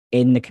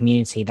in the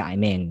community that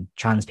I'm in,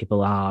 trans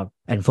people are,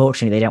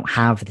 unfortunately, they don't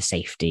have the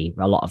safety.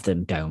 A lot of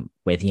them don't,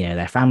 with,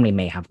 their family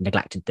may have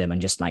neglected them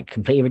and just like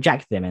completely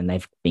rejected them, and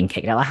they've been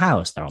kicked out of the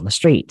house. They're on the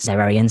streets. They're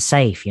very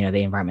unsafe, the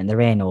environment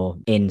they're in, or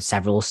in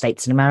several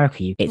states in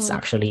America, it's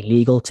actually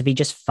legal to be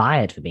just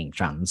fired for being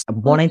trans.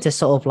 I'm wanting to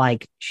sort of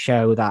like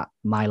show that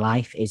my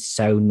life is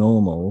so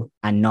normal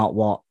and not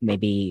what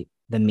maybe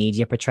the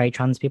media portray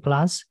trans people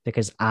as,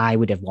 because I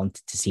would have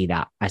wanted to see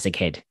that as a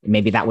kid.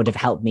 Maybe that would have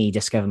helped me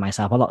discover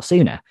myself a lot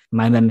sooner.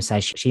 My mum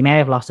says she may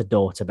have lost a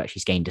daughter, but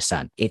she's gained a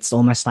son. It's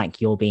almost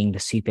like you're being the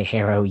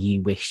superhero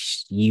you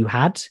wish you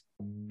had.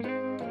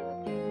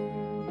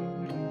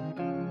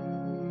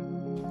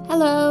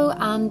 Hello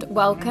and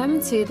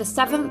welcome to the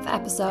 7th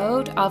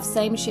episode of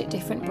Same Shit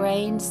Different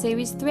Brain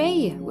Series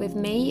 3 with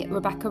me,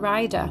 Rebecca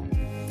Ryder.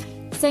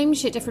 Same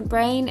Shit Different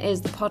Brain is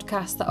the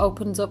podcast that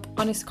opens up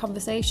honest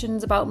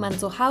conversations about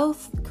mental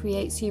health,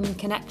 creates human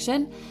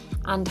connection,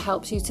 and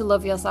helps you to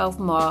love yourself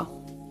more.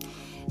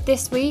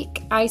 This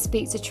week, I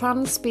speak to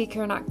trans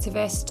speaker and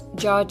activist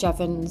George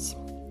Evans.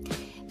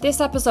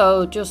 This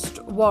episode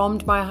just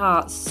warmed my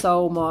heart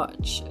so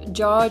much.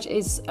 George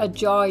is a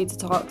joy to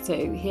talk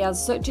to. He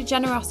has such a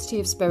generosity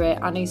of spirit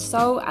and he's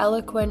so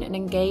eloquent and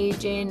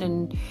engaging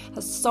and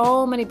has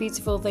so many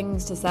beautiful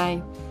things to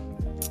say.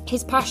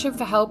 His passion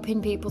for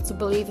helping people to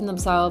believe in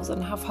themselves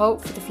and have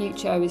hope for the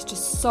future is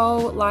just so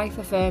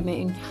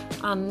life-affirming,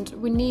 and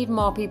we need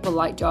more people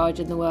like George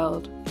in the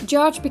world.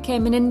 George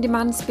became an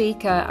in-demand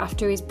speaker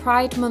after his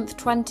Pride Month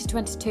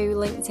 2022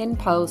 LinkedIn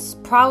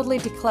post, proudly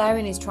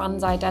declaring his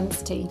trans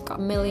identity, got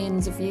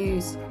millions of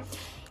views.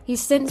 He's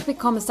since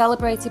become a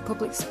celebrated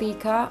public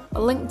speaker, a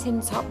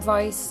LinkedIn top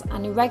voice,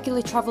 and he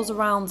regularly travels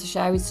around to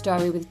share his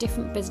story with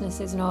different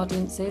businesses and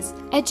audiences,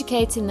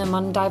 educating them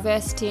on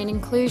diversity and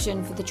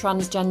inclusion for the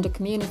transgender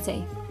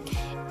community.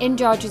 In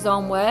George's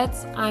own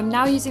words, "I'm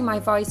now using my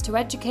voice to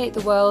educate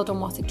the world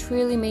on what it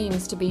truly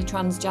means to be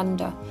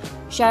transgender,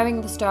 sharing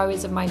the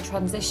stories of my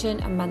transition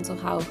and mental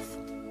health."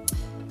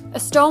 A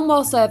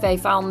Stonewall survey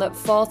found that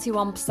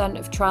 41%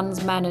 of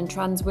trans men and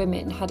trans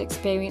women had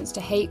experienced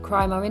a hate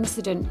crime or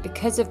incident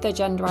because of their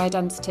gender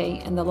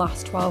identity in the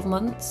last 12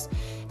 months,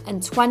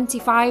 and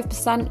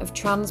 25% of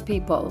trans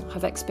people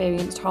have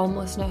experienced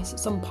homelessness at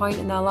some point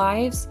in their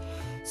lives.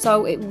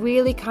 So it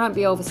really can't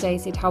be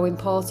overstated how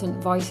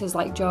important voices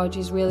like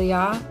George's really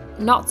are.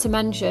 Not to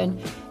mention,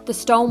 the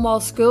Stonewall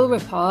School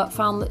report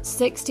found that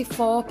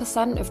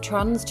 64% of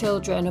trans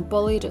children are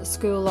bullied at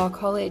school or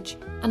college,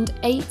 and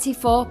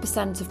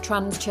 84% of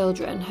trans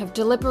children have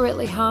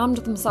deliberately harmed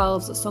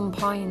themselves at some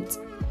point.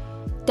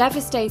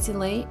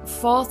 Devastatingly,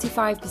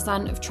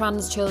 45% of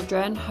trans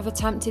children have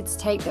attempted to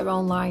take their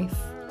own life.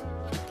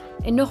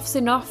 Enough's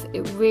enough,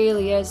 it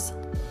really is.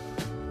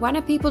 When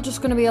are people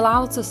just going to be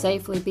allowed to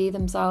safely be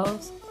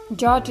themselves?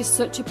 George is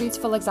such a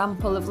beautiful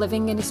example of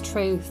living in his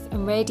truth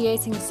and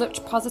radiating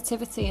such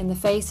positivity in the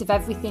face of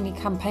everything he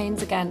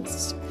campaigns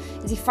against,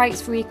 as he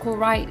fights for equal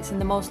rights in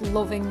the most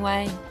loving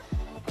way.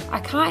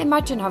 I can't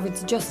imagine having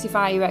to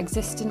justify your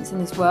existence in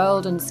this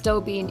world and still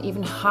being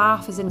even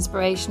half as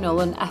inspirational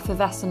and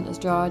effervescent as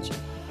George.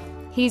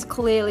 He's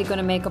clearly going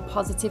to make a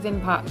positive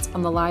impact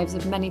on the lives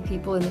of many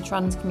people in the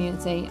trans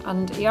community,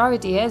 and he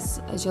already is,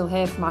 as you'll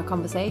hear from our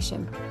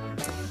conversation.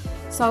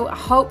 So I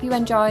hope you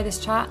enjoy this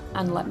chat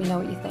and let me know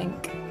what you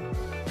think.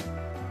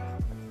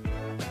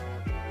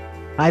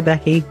 Hi,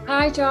 Becky.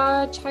 Hi,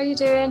 George. How are you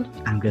doing?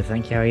 I'm good,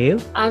 thank you. How are you?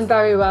 I'm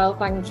very well,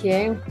 thank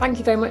you. Thank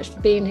you very much for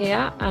being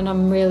here, and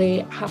I'm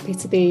really happy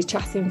to be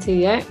chatting to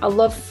you. I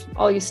love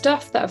all your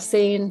stuff that I've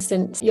seen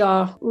since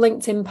your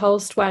LinkedIn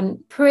post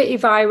went pretty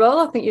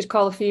viral. I think you'd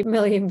call a few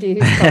million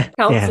views.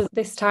 Counts as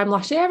this time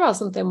last year or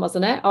something,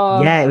 wasn't it?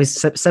 Or... Yeah, it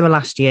was summer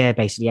last year,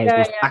 basically. Yeah, it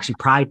was actually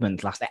Pride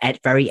Month, at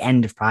very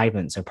end of Pride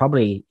Month. So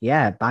probably,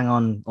 bang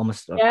on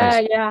almost.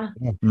 Yeah.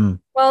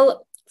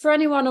 Well, for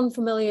anyone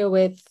unfamiliar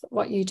with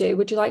what you do,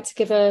 would you like to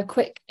give a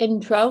quick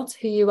intro to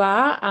who you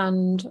are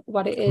and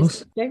what it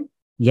is that you do?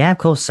 Yeah, of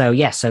course. So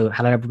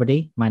hello,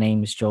 everybody. My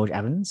name is George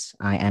Evans.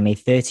 I am a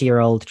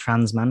 30-year-old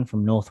trans man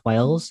from North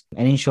Wales.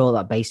 And in short,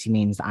 that basically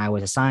means that I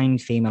was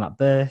assigned female at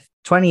birth.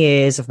 20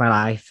 years of my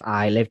life,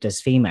 I lived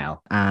as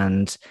female,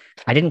 and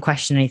I didn't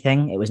question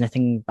anything. It was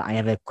nothing that I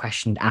ever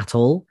questioned at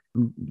all.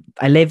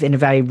 I live in a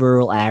very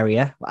rural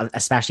area,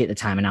 especially at the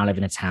time, and now I live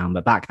in a town.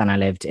 But back then I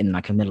lived in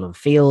like a middle of a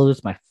field,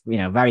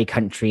 very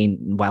country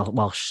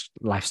Welsh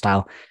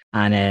lifestyle.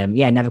 And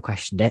never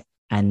questioned it.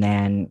 And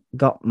then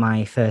got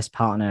my first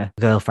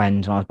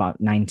girlfriend when I was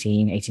about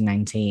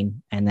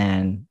 19. And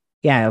then,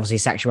 obviously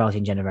sexuality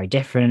and gender are very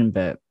different,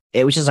 but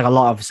it was just like a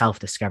lot of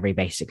self-discovery,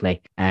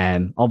 basically.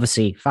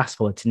 Obviously, fast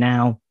forward to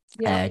now.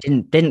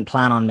 Didn't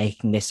plan on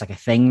making this like a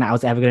thing that I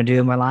was ever going to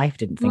do in my life.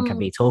 Didn't think I'd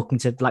be talking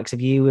to the likes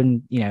of you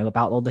and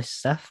about all this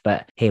stuff,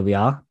 but here we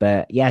are.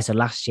 But so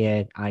last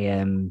year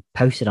I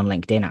posted on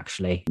LinkedIn.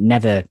 Actually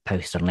never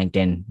posted on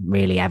LinkedIn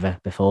really ever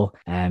before.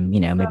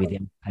 Maybe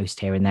the post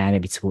here and there,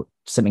 maybe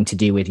something to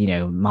do with,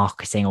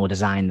 marketing or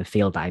design, the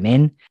field that I'm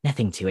in.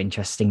 Nothing too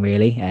interesting,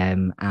 really.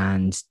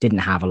 And didn't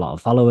have a lot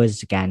of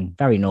followers. Again,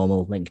 very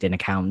normal LinkedIn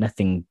account,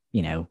 nothing,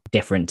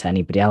 different to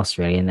anybody else,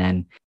 really. And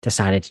then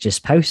decided to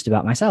just post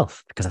about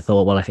myself because I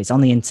thought, well, if it's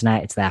on the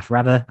internet, it's there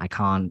forever. I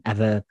can't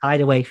ever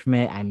hide away from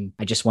it.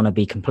 I just want to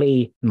be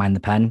completely, mind the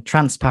pun,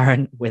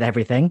 transparent with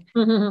everything.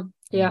 Mm-hmm.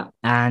 Yeah.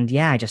 And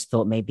I just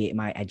thought maybe it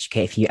might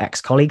educate a few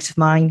ex-colleagues of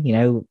mine.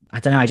 I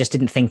don't know. I just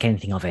didn't think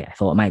anything of it. I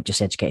thought it might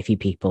just educate a few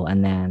people.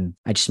 And then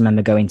I just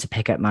remember going to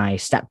pick up my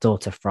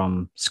stepdaughter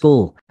from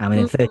school, and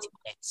within 30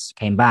 minutes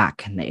came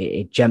back, and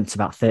it jumped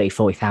about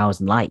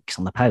 40,000 likes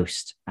on the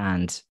post.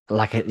 And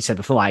like I said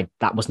before,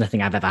 that was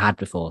nothing I've ever had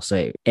before.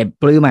 So it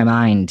blew my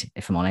mind,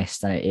 if I'm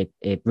honest. And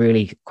it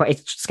really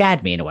it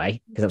scared me in a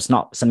way, because it's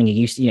not something you're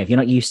used to. If you're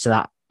not used to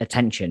that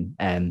attention,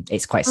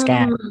 it's quite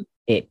scary.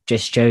 It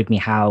just showed me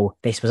how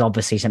this was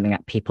obviously something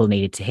that people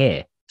needed to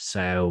hear.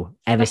 So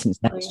ever since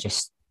then, it's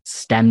just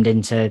stemmed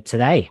into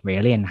today,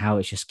 really, and how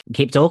it's just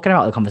keep talking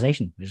about the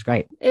conversation, which is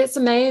great. It's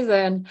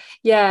amazing.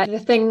 Yeah, the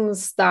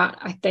things that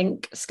I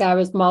think scare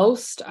us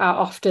most are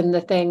often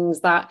the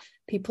things that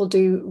people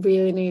do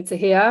really need to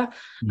hear.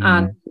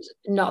 And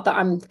not that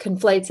I'm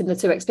conflating the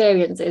two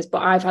experiences,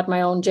 but I've had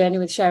my own journey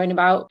with sharing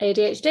about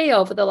ADHD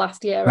over the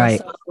last year or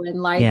so.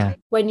 And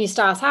when you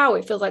start out,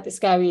 it feels like the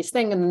scariest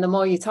thing. And then the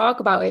more you talk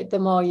about it, the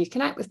more you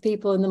connect with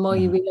people, and the more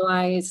you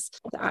realize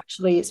that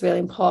actually it's really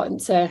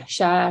important to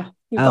share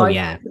your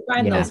voice,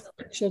 find those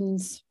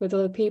connections with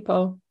other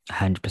people.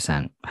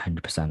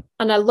 100%.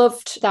 And I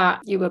loved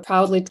that you were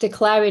proudly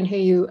declaring who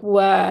you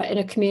were in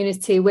a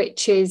community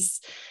which is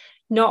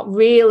not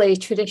really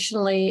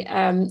traditionally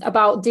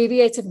about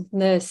deviating from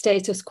the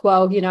status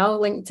quo,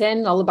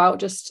 LinkedIn, all about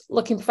just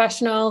looking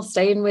professional,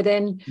 staying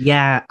within.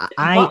 Yeah,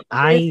 I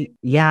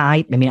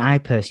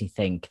personally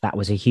think that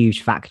was a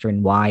huge factor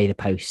in why the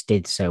post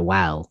did so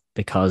well,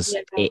 because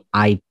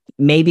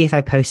maybe if I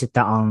posted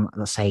that on,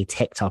 let's say,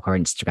 TikTok or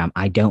Instagram,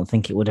 I don't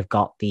think it would have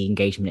got the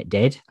engagement it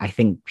did. I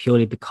think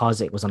purely because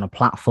it was on a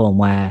platform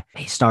where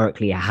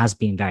historically it has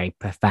been very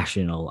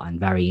professional and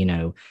very,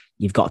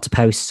 you've got to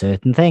post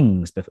certain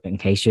things in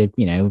case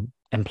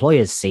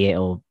employers see it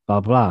or blah,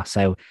 blah.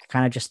 So I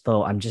kind of just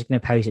thought I'm just going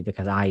to post it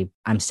because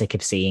I'm sick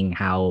of seeing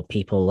how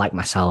people like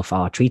myself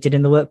are treated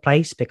in the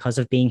workplace because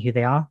of being who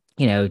they are.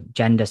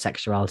 Gender,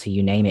 sexuality,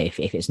 you name it.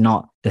 If it's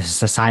not the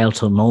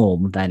societal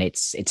norm, then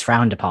it's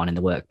frowned upon in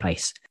the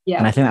workplace. Yeah.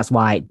 And I think that's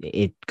why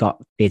it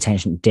got the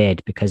attention it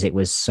did, because it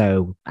was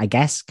so, I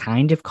guess,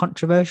 kind of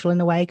controversial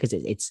in a way, because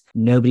it's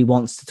nobody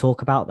wants to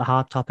talk about the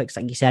hard topics.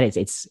 Like you said,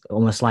 it's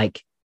almost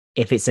like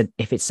if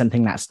it's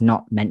something that's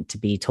not meant to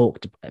be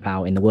talked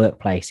about in the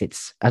workplace,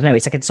 it's, I don't know,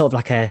 it's like, it's sort of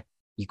like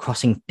you're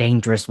crossing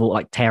dangerous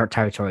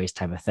territories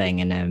type of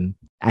thing. And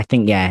I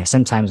think,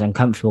 sometimes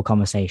uncomfortable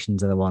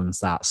conversations are the ones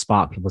that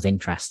spark people's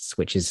interests,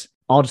 which is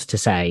odd to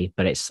say,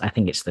 but I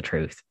think it's the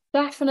truth.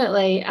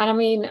 Definitely. And I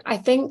mean, I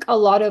think a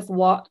lot of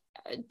what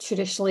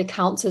traditionally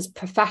counts as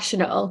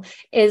professional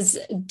is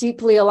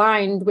deeply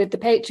aligned with the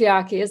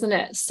patriarchy, isn't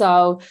it?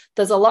 So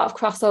there's a lot of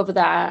crossover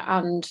there,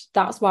 and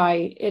that's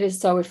why it is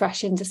so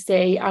refreshing to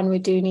see. And we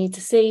do need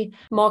to see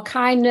more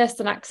kindness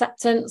and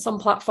acceptance on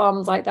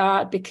platforms like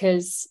that,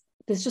 because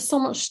there's just so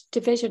much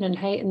division and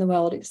hate in the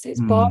world. It's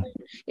boring.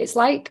 It's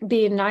like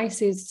being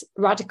nice is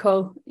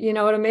radical. You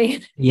know what I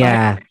mean?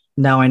 Yeah.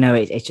 No, I know.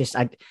 It's just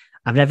I've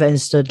never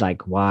understood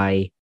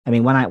why. I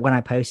mean, when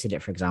I posted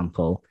it, for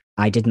example,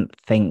 I didn't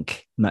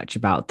think much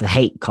about the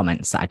hate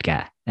comments that I'd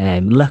get.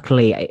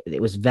 Luckily,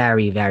 it was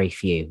very, very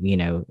few.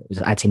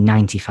 I'd say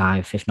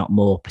 95, if not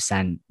more,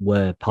 percent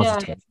were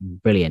positive,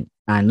 brilliant.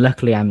 And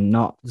luckily, I'm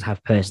not the type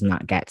of person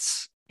that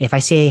gets. If I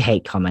see a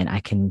hate comment,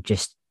 I can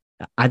just.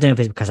 I don't know if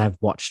it's because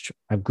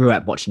I grew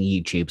up watching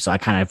YouTube, so I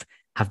kind of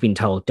have been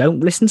told don't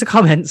listen to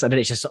comments, and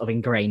it's just sort of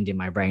ingrained in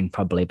my brain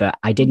probably. But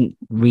I didn't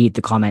read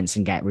the comments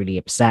and get really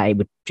upset. It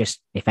would just,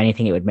 if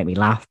anything, it would make me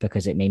laugh,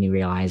 because it made me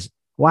realize,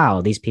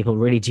 wow, these people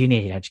really do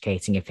need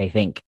educating if they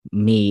think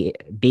me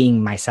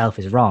being myself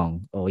is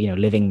wrong, or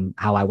living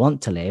how I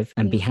want to live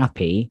and be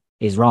happy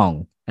is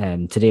wrong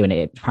to do, and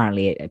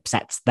apparently it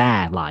upsets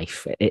their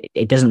life.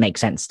 It doesn't make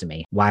sense to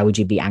me. Why would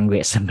you be angry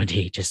at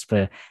somebody just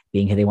for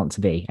being who they want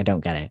to be? I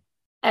don't get it.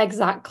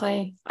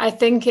 Exactly. I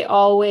think it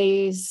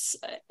always,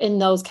 in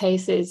those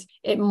cases,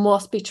 it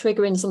must be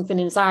triggering something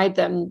inside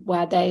them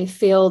where they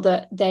feel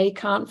that they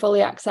can't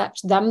fully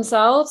accept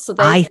themselves. So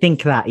I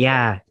think that,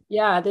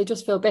 they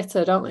just feel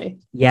bitter, don't they?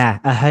 Yeah,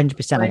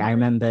 100%. Like I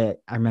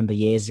remember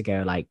years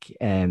ago, I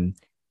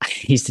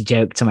used to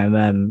joke to my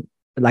mum,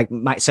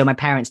 my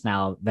parents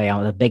now, they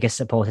are the biggest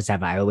supporters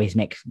ever. I always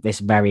make this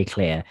very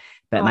clear.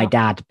 But my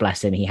dad,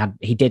 bless him,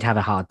 he did have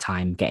a hard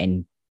time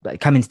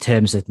coming to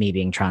terms with me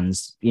being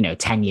trans,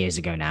 10 years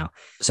ago now.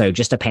 So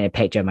just to paint a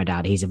picture of my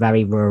dad, he's a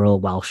very rural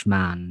Welsh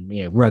man,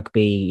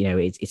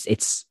 rugby,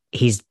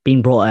 he's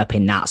been brought up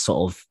in that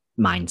sort of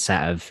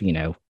mindset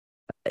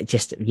of,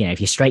 just,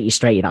 if you're straight, you're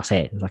straight, that's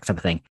it, like type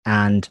of thing.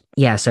 And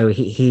so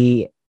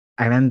I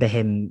remember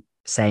him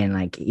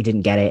saying he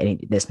didn't get it. And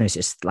there's no,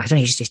 I don't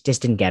know, he just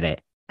didn't get it.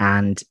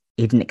 And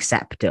he didn't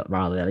accept it,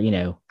 rather,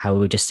 how we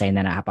were just saying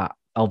then about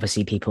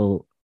obviously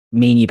people,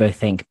 me and you both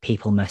think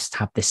people must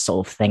have this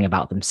sort of thing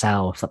about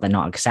themselves that they're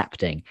not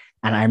accepting.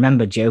 And I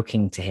remember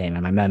joking to him,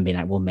 and I remember being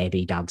like, well,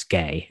 maybe dad's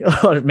gay,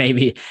 or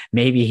maybe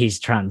he's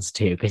trans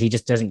too, because he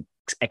just doesn't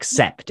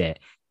accept it.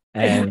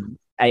 It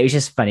was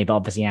just funny, but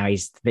obviously now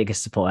he's the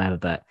biggest supporter ever.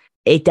 But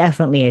it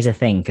definitely is a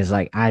thing, because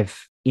like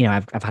I've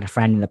had a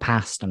friend in the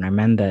past, and I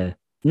remember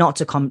not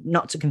to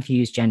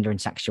confuse gender and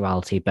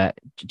sexuality, but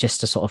just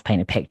to sort of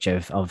paint a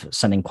picture of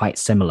something quite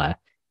similar.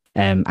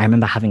 I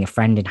remember having a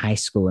friend in high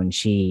school, and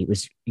she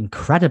was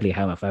incredibly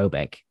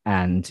homophobic,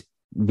 and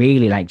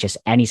really like just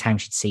anytime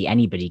she'd see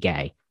anybody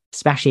gay,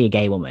 especially a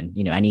gay woman,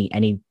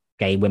 any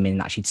gay women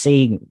that she'd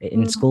see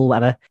in school,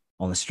 whatever,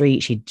 on the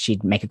street,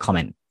 she'd make a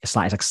comment, a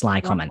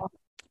sly comment.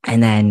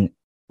 And then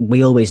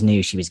we always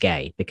knew she was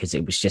gay because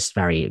it was just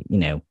very,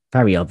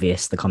 very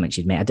obvious, the comment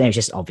she'd made. I don't know, it's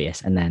just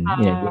obvious. And then,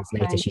 years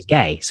later, she's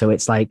gay. So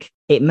it's like,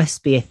 it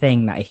must be a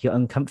thing that if you're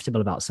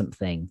uncomfortable about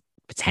something,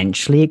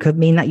 potentially it could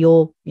mean that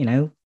you're,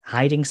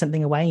 hiding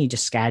something away. You're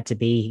just scared to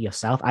be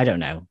yourself. I don't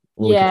know.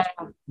 Yeah.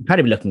 I'm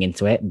probably looking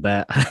into it,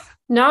 but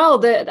no,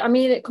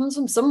 it comes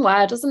from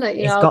somewhere, doesn't it?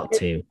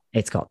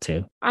 It's got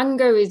to.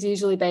 Anger is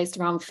usually based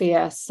around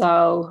fear.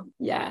 So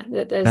yeah,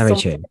 there's very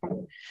true.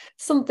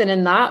 Something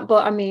in that.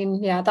 But I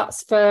mean, yeah,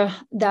 that's for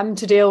them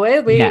to deal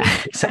with. We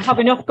have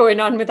enough going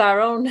on with our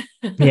own.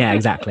 Yeah,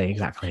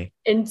 exactly.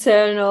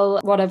 Internal,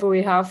 whatever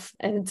we have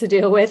to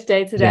deal with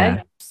day to day.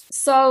 Yeah.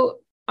 So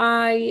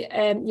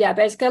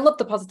basically I love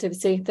the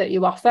positivity that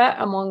you offer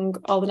among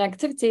all the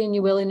negativity, and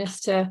your willingness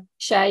to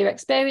share your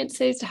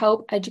experiences to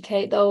help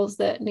educate those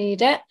that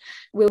need it.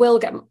 We will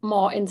get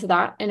more into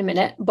that in a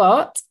minute,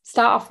 but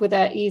start off with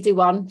an easy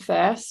one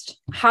first.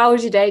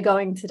 How's your day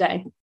going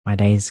today? My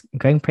day's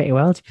going pretty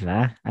well, to be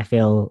fair. I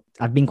feel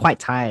I've been quite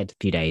tired a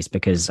few days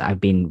because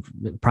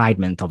Pride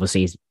Month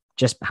obviously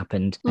just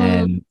happened,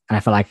 and I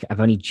feel like I've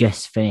only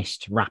just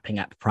finished wrapping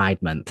up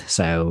Pride Month,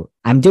 so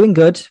I'm doing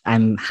good.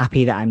 I'm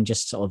happy that I'm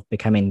just sort of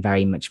becoming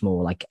very much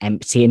more like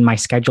empty in my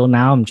schedule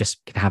now. I'm just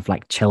gonna have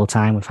like chill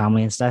time with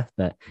family and stuff,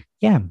 but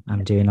yeah,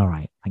 I'm doing all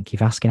right. Thank you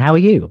for asking. How are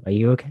you? Are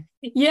you okay?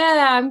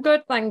 Yeah, I'm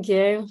good, thank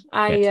you.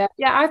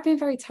 I've been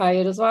very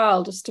tired as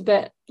well, just a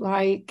bit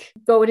like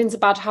going into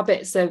bad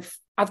habits of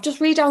I've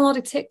just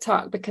re-downloaded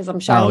TikTok because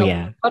I'm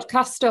sharing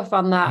podcast stuff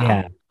on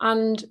that.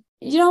 And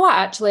you know what,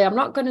 actually, I'm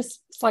not going to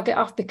slag it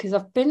off because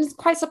I've been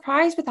quite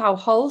surprised with how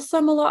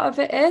wholesome a lot of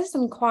it is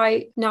and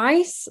quite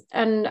nice.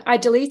 And I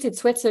deleted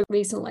Twitter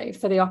recently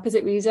for the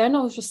opposite reason.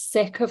 I was just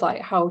sick of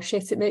like how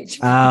shit it makes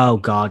you feel. Oh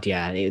God,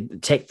 yeah. I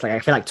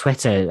feel like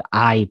Twitter,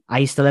 I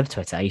used to love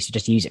Twitter. I used to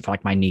just use it for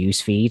like my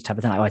news feed type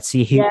of thing. Like I'd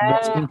see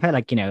what's being put,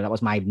 like, that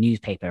was my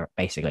newspaper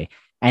basically.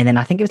 And then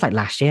I think it was like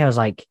last year, I was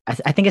like,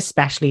 I think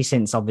especially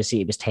since obviously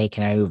it was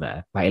taken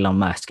over by Elon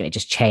Musk and it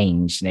just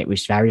changed. And it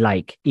was very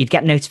like, you'd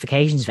get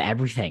notifications for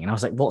everything. And I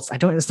was like, I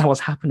don't understand what's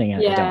happening.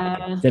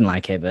 I didn't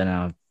like it,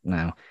 but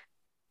no.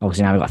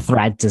 Obviously now we've got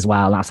Threads as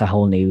well. That's a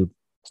whole new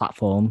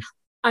platform.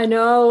 I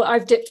know,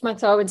 I've dipped my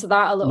toe into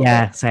that a little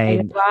bit same.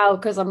 as well,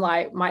 because I'm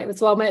like, might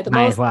as well make the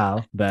might most. As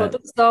well, but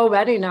there's so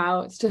many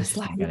now. It's just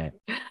like,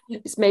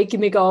 it's making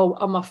me go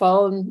on my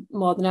phone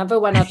more than ever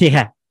when I've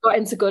got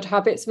into good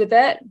habits with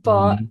it.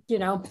 But,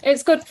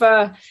 it's good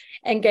for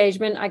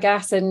engagement, I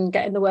guess, and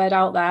getting the word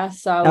out there.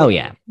 So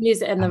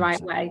use it in the right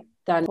way,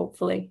 then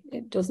hopefully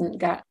it doesn't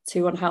get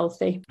too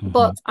unhealthy.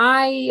 But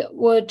I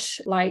would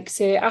like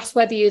to ask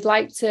whether you'd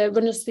like to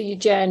run us through your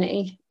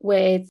journey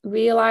with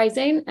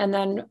realizing and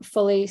then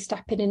fully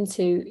stepping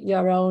into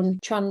your own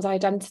trans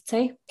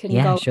identity. Can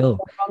you go sure.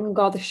 long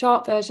or the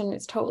short version?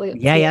 It's totally up to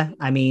you. Yeah.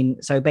 I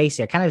mean, so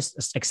basically, I kind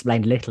of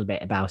explained a little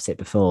bit about it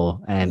before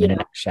in a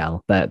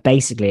nutshell. But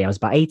basically, I was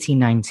about 18,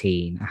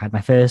 19. I had my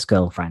first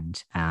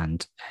girlfriend,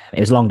 and it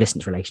was a long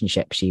distance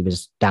relationship. She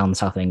was down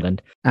south of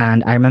England.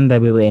 And I remember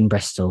we were in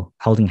Bristol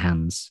holding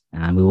hands,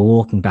 and we were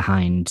walking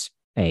behind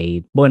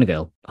a boy and a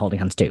girl holding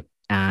hands too.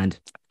 And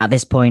at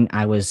this point,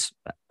 I was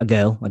a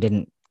girl. I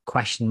didn't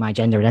question my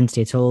gender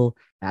identity at all.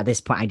 At this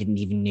point, I didn't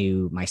even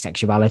knew my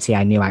sexuality.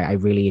 I knew I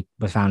really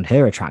found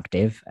her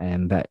attractive,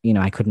 but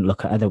I couldn't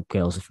look at other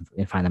girls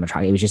and find them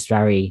attractive. It was just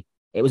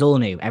it was all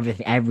new.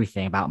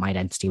 Everything about my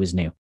identity was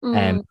new.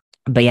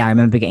 But yeah, I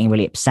remember getting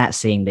really upset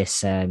seeing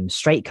this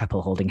straight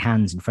couple holding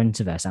hands in front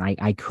of us, and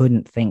I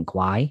couldn't think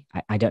why.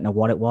 I don't know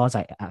what it was.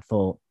 I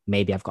thought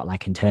maybe I've got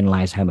like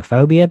internalized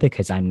homophobia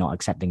because I'm not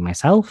accepting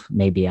myself.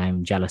 Maybe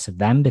I'm jealous of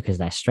them because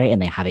they're straight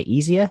and they have it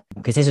easier.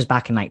 Because this was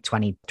back in like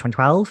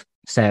 2012.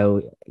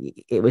 So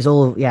it was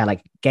all,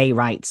 like gay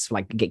rights,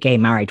 like gay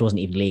marriage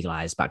wasn't even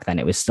legalized back then.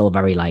 It was still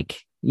very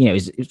like, it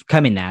was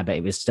coming there, but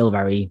it was still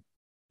very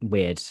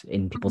weird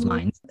in people's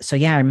minds. So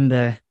yeah, I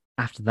remember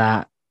after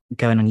that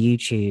going on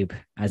YouTube,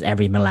 as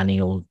every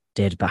millennial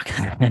did back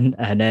then,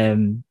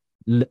 and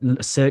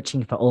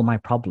searching for all my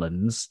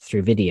problems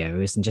through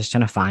videos and just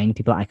trying to find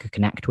people that I could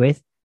connect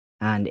with.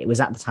 And it was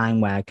at the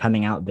time where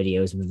coming out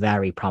videos were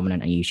very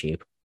prominent on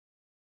YouTube.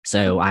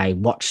 So I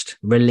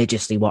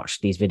religiously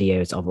watched these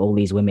videos of all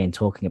these women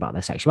talking about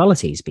their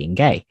sexualities, being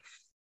gay.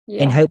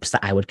 in hopes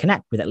that I would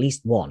connect with at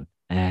least one.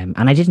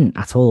 And I didn't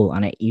at all.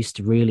 And it used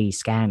to really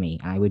scare me.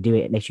 I would do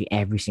it literally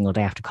every single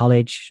day after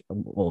college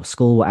or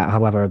school,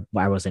 however,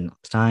 where I was in at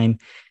the time.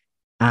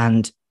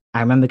 And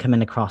I remember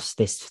coming across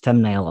this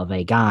thumbnail of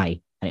a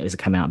guy, and it was a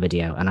coming out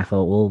video. And I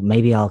thought, well,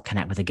 maybe I'll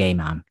connect with a gay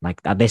man. Like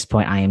at this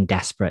point, I am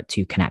desperate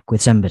to connect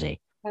with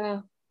somebody.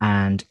 Yeah.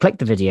 And click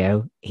the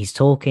video. He's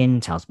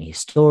talking, tells me his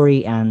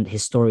story, and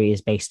his story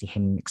is basically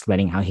him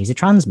explaining how he's a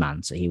trans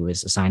man. So he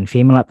was assigned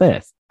female at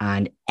birth,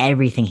 and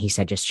everything he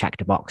said just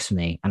checked a box for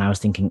me. And I was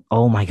thinking,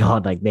 oh my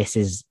God, like this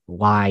is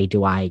why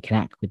do I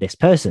connect with this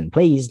person?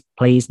 Please,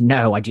 please,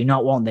 no, I do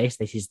not want this.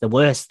 This is the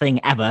worst thing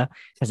ever.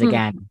 Because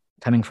again,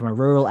 coming from a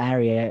rural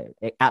area,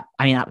 at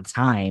the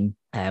time,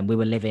 we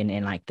were living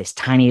in like this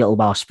tiny little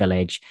Welsh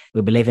village.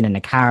 We were living in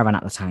a caravan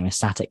at the time, a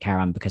static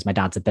caravan, because my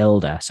dad's a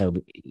builder. So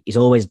he's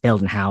always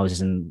building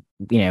houses. And,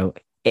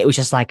 it was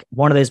just like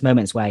one of those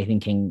moments where you're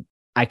thinking,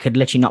 I could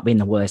literally not be in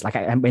the worst. Like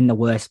I'm in the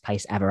worst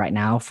place ever right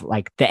now.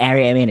 Like the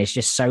area I'm in is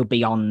just so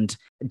beyond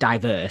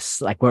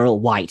diverse. Like we're all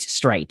white,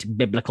 straight,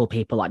 biblical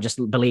people that just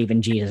believe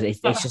in Jesus.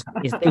 It's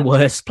the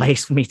worst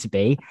place for me to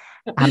be.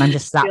 And I'm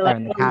just sat there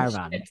in the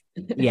caravan.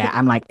 Yeah,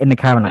 I'm like in the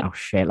caravan, like, oh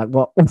shit, like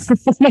what am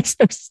I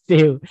supposed to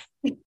do?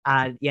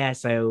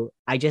 So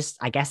I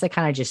guess I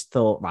kind of just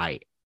thought,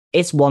 right,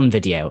 it's one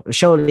video.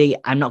 Surely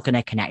I'm not going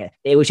to connect.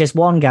 It was just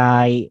one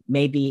guy.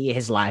 Maybe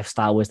his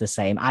lifestyle was the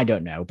same. I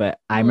don't know. But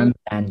I remember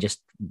then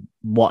just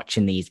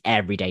watching these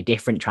everyday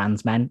different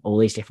trans men, all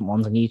these different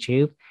ones on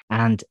YouTube.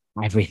 And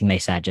everything they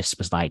said just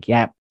was like,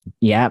 yep.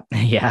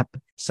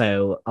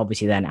 So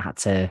obviously then I had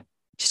to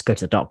just go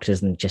to the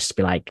doctors and just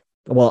be like,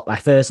 well,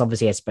 at first,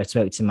 obviously, I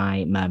spoke to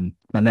my mum.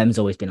 My mum's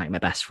always been like my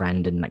best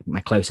friend and like my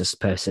closest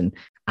person.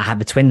 I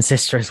have a twin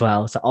sister as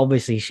well. So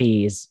obviously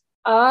she's,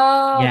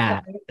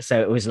 okay.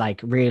 So it was like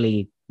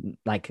really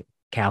like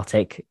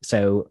chaotic.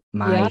 So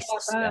my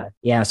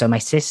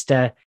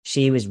sister,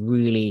 she was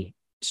really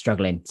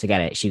struggling to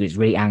get it. She was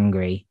really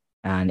angry.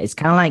 And it's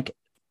kind of like,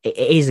 it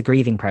is a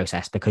grieving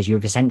process because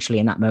you've essentially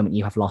in that moment,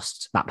 you have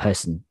lost that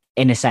person.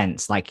 In a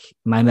sense, like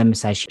my mum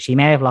says, she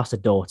may have lost a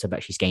daughter,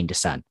 but she's gained a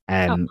son.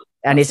 And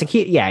it's a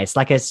cute, it's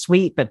like a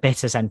sweet but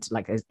bitter sense.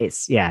 Like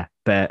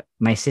but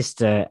my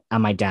sister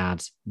and my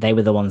dad, they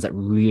were the ones that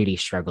really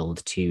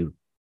struggled to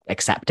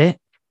accept it.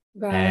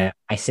 Right.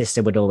 My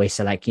sister would always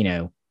say, like,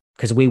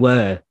 because we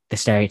were the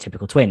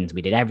stereotypical twins,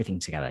 we did everything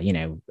together,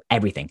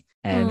 everything.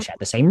 She had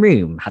the same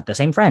room, had the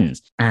same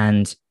friends,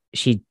 and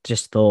she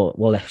just thought,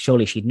 well,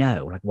 surely she'd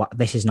know, like, what,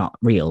 this is not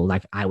real.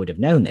 Like, I would have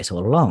known this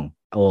all along,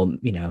 or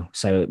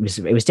so it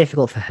was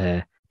difficult for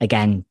her.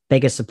 Again,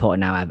 biggest supporter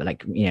now ever,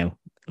 like,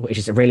 which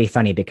is really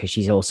funny because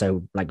she's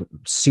also like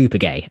super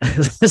gay.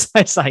 So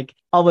it's like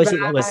obviously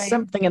there was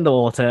something in the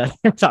water.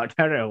 I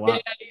don't know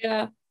what.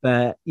 Yeah.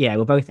 But yeah,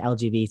 we're both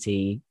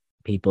LGBT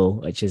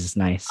people, which is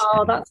nice.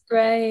 Oh, that's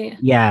great.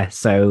 Yeah.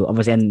 So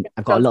obviously, and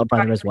I've got a little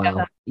brother as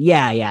well.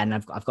 Yeah, and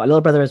I've got a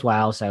little brother as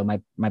well. So my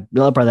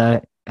little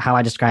brother, how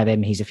I describe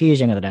him, he's a few years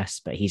younger than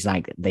us, but he's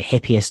like the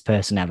hippiest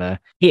person ever.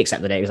 He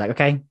accepted it. He was like,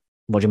 okay,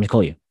 what do you want me to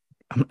call you?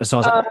 So I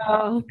was like,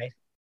 okay.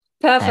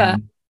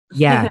 Perfect.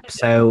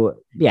 So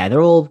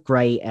they're all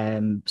great.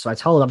 So I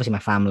told obviously my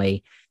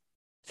family,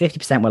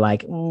 50% were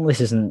like, this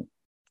isn't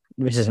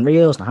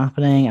real, it's not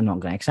happening, I'm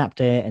not going to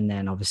accept it. And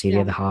then obviously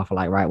the other half are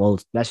like, right, well,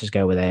 let's just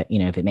go with it.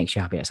 If it makes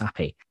you happy, it's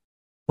happy.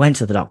 Went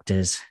to the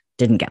doctors,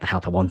 didn't get the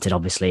help I wanted,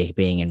 obviously,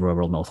 being in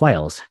rural North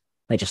Wales.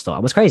 They just thought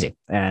I was crazy.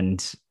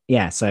 And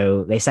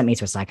so they sent me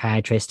to a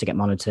psychiatrist to get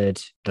monitored.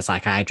 The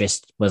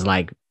psychiatrist was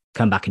like,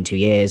 come back in 2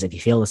 years. If you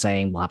feel the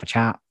same, we'll have a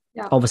chat.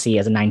 Yeah. Obviously,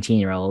 as a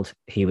 19-year-old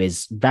who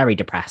is very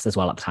depressed as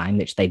well at the time,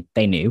 which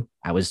they knew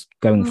I was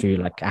going through,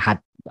 like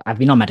I've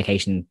been on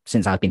medication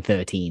since I've been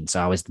 13. So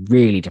I was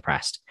really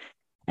depressed.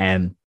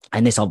 And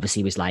this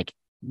obviously was like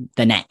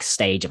the next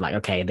stage of like,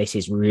 okay, this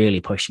is really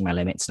pushing my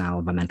limits now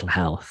of my mental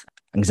health.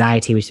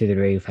 Anxiety was through the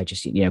roof. I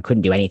just,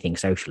 couldn't do anything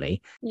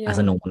socially as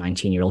a normal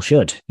 19-year-old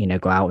should,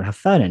 go out and have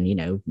fun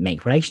and,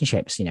 make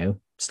relationships,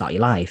 start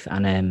your life.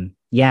 And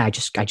I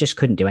just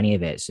couldn't do any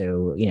of it.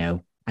 So,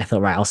 I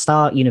thought, right, I'll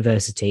start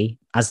university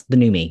as the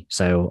new me.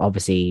 So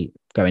obviously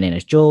going in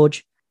as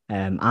George,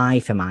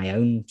 for my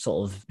own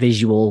sort of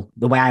visual,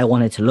 the way I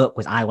wanted to look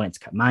was I wanted to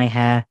cut my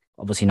hair.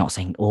 Obviously not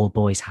saying all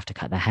boys have to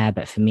cut their hair,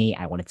 but for me,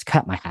 I wanted to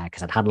cut my hair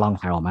because I'd had long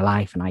hair all my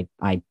life. And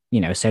I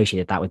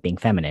associated that with being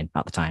feminine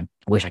at the time.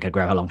 I wish I could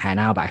grow a long hair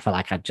now, but I feel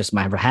like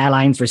my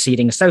hairline's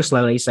receding so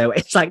slowly. So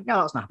it's like,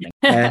 no, that's not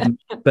happening.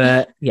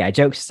 But yeah,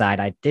 jokes aside,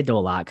 I did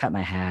all that, cut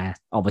my hair,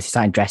 obviously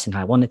started dressing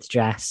how I wanted to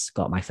dress,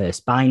 got my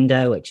first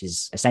binder, which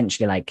is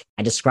essentially like,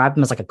 I describe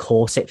them as like a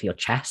corset for your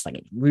chest. Like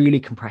it really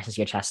compresses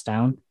your chest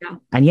down. Yeah.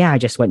 And I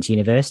just went to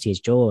university as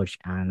George.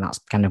 And that's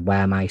kind of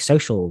where my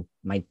social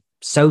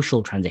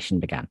transition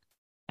began.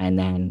 And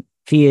then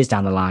a few years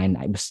down the line,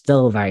 I was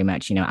still very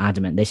much,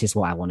 adamant, this is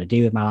what I want to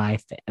do with my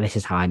life. This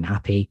is how I'm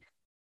happy.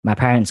 My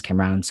parents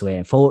came around to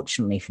it.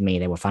 Fortunately for me,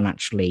 they were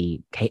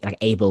financially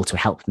able to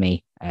help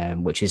me,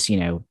 which is,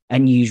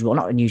 unusual,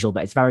 not unusual,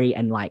 but it's very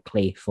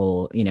unlikely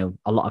for,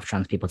 a lot of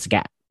trans people to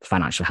get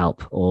financial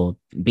help or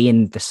be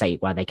in the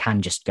state where they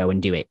can just go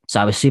and do it.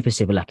 So I was super,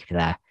 super lucky for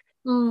there.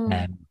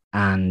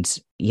 And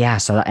yeah,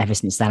 so ever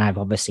since then, I've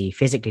obviously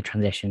physically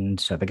transitioned.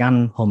 So I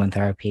began hormone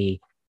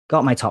therapy,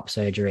 got my top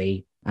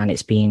surgery, and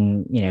it's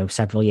been,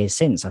 several years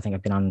since. I think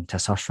I've been on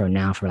testosterone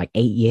now for like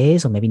 8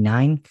 years or maybe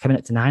 9, coming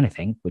up to 9, I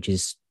think, which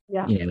is,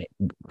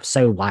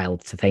 so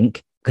wild to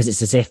think, because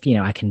it's as if,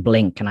 I can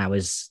blink and I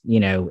was,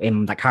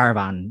 in the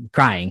caravan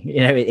crying.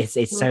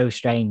 It's so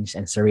strange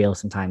and surreal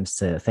sometimes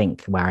to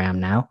think where I am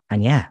now.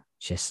 And yeah,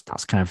 just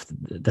that's kind of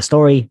the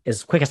story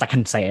as quick as I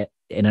can say it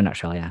in a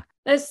nutshell. Yeah.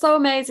 It's so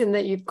amazing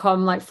that you've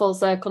come like full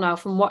circle now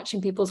from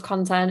watching people's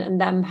content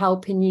and them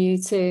helping you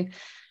to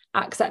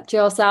accept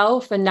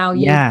yourself. And now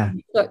you're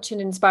such an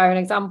inspiring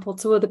example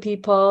to other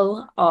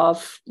people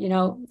of,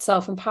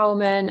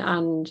 self-empowerment.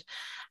 And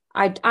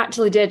I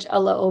actually did a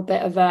little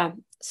bit of a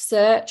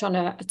search on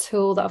a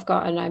tool that I've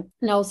got, and I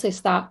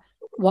noticed that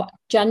What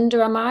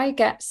Gender Am I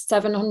gets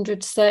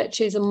 700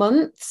 searches a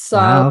month. So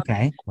wow,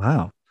 okay.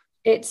 Wow.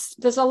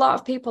 There's a lot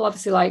of people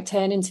obviously like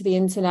turning to the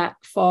internet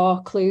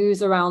for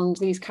clues around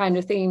these kind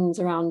of themes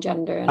around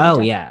gender. And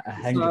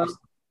 100%.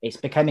 It's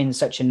becoming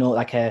such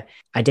a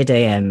I did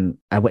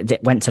I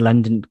went to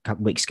London a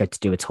couple of weeks ago to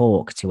do a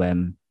talk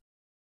to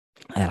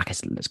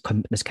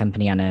this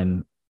company,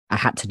 and I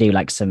had to do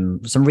like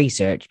some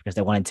research because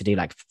they wanted to do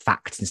like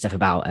facts and stuff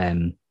about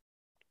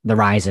the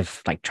rise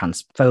of like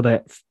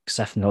transphobic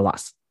stuff and all that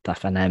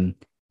stuff. And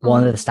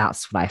one of the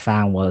stats that I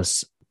found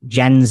was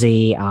Gen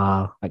Z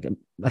are like,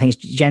 I think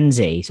it's Gen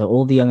Z. So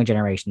all the younger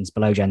generations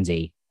below Gen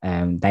Z,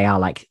 they are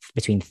like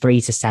between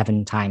 3 to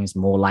 7 times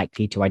more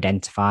likely to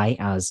identify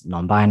as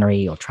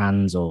non-binary or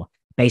trans, or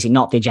basically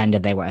not the gender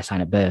they were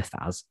assigned at birth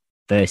as,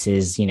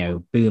 versus,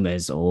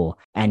 boomers or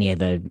any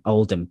other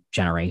older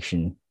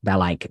generation. They're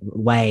like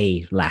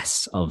way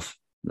less of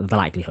the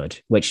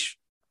likelihood, which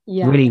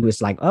really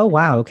was like, oh,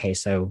 wow. Okay.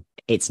 So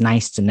it's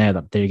nice to know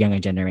that the younger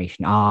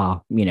generation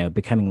are,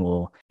 becoming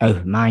more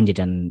open-minded,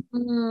 and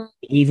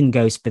even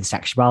goes with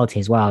sexuality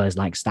as well. As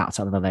like stats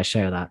out of their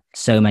show that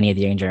so many of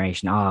the younger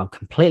generation are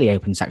completely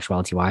open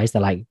sexuality wise.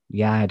 They're like,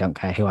 yeah, I don't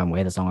care who I'm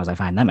with as long as I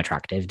find them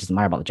attractive. It doesn't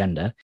matter about the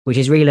gender, which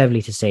is really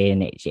lovely to see.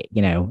 And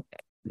it,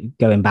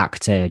 going back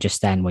to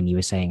just then when you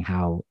were saying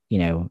how,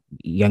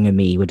 younger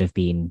me would have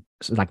been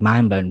sort of like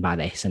mind blown by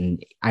this.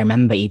 And I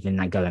remember even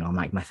like going on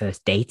like my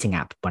first dating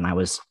app when I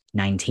was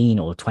 19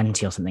 or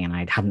 20 or something, and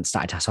I hadn't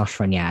started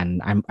testosterone yet.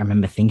 And I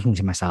remember thinking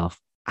to myself,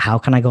 how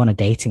can I go on a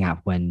dating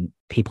app when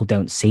people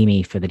don't see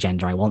me for the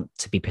gender I want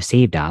to be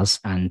perceived as?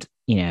 And,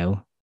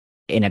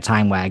 in a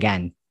time where,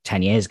 again,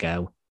 10 years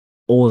ago,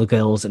 all the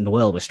girls in the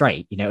world were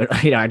straight,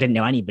 I didn't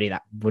know anybody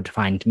that would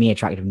find me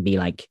attractive and be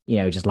like,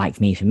 just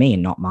like me for me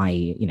and not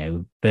my,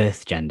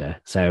 birth gender.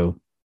 So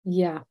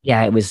yeah,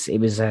 it's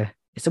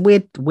a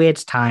weird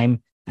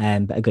time,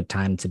 but a good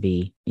time to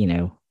be,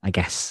 I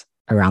guess,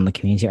 around the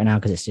community right now,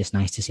 because it's just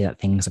nice to see that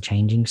things are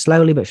changing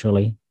slowly but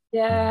surely.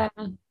 Yeah,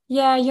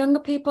 younger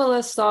people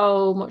are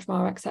so much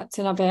more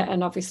accepting of it,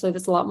 and obviously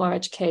there's a lot more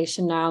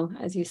education now,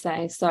 as you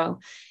say. So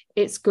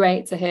it's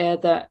great to hear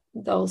that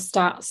those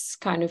stats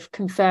kind of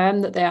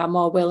confirm that they are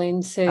more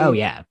willing to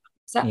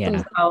accept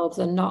themselves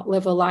and not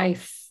live a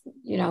life,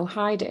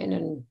 hiding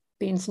and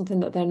being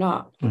something that they're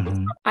not.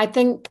 I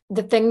think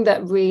the thing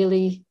that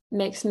really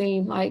makes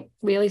me like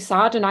really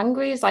sad and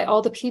angry is like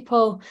all the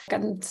people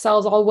getting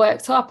themselves all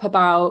worked up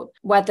about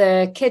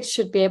whether kids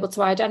should be able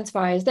to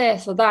identify as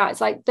this or that. It's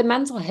like the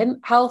mental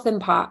health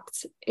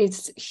impact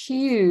is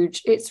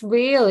huge. It's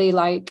really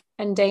like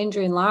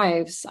endangering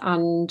lives,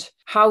 and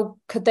how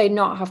could they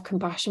not have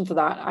compassion for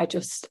that? I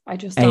just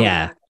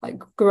don't like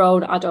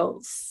grown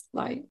adults,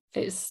 like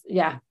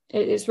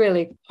it's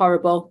really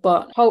horrible,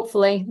 but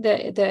hopefully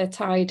the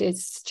tide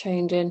is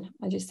changing,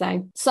 as you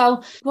say.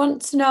 So I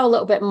want to know a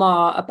little bit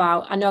more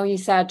about, I know you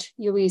said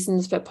your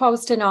reasons for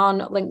posting on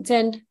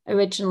LinkedIn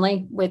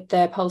originally with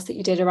the post that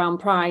you did around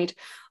Pride,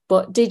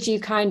 but did you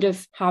kind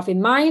of have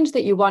in mind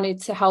that you wanted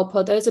to help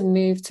others and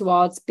move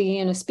towards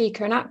being a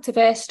speaker and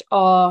activist,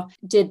 or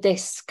did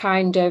this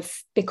kind of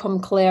become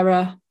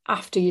clearer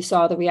after you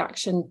saw the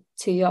reaction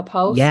to your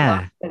post?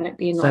 Yeah. And it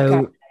being like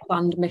a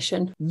planned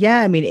mission?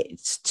 Yeah, I mean,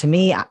 it's to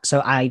me,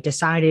 so I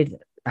decided,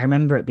 I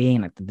remember it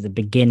being like the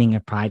beginning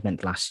of Pride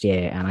Month last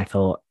year, and I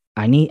thought,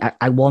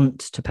 I want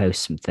to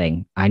post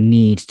something. I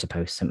need to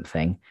post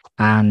something.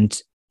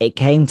 And it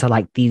came to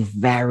like the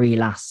very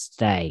last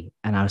day,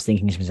 and I was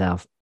thinking to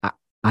myself,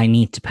 I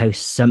need to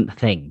post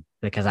something,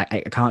 because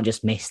I can't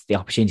just miss the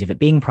opportunity of it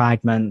being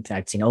Pride Month.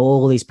 I'd seen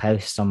all these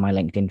posts on my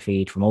LinkedIn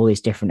feed from all these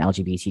different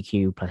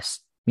LGBTQ plus,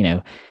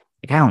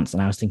 accounts.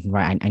 And I was thinking,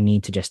 right, I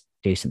need to just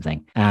do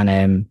something.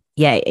 And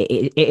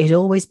it had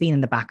always been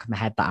in the back of my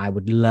head that I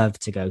would love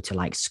to go to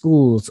like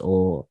schools,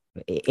 or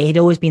it had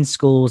always been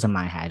schools in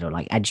my head, or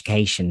like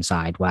education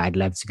side, where I'd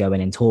love to go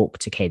in and talk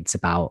to kids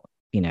about,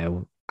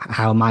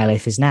 how my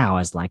life is now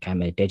as like,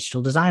 I'm a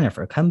digital designer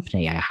for a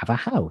company. I have a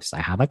house, I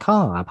have a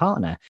car, a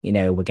partner,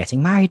 we're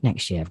getting married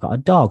next year. I've got a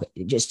dog.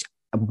 Just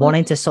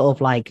wanting to sort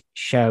of like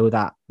show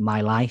that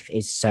my life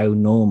is so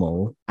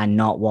normal and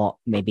not what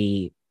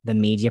maybe the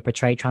media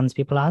portray trans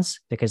people as,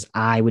 because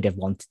I would have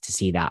wanted to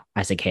see that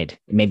as a kid.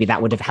 Maybe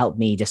that would have helped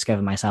me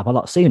discover myself a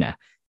lot sooner.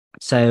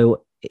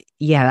 So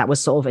yeah, that was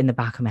sort of in the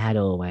back of my head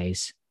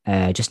always.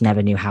 Just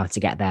never knew how to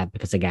get there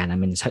because again,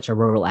 I'm in such a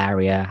rural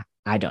area.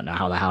 I don't know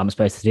how the hell I'm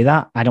supposed to do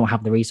that. I don't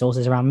have the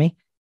resources around me.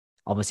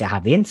 Obviously, I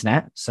have the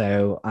internet,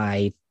 so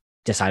I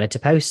decided to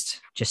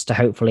post just to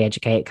hopefully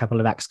educate a couple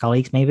of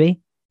ex-colleagues,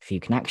 maybe a few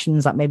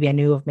connections that maybe I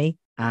knew of me.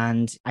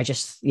 And I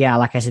just, yeah,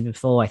 like I said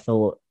before, I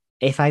thought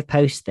if I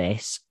post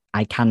this,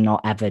 I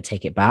cannot ever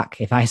take it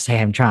back. If I say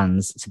I'm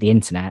trans to the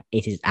internet,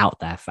 it is out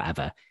there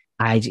forever.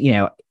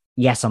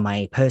 Yes, on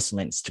my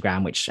personal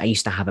Instagram, which I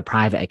used to have a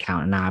private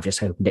account, and now I've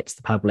just opened it to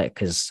the public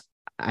because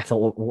I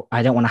thought, well,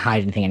 I don't want to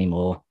hide anything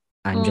anymore.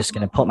 I'm just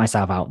going to put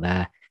myself out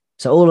there.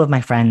 So all of my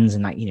friends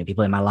and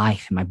people in my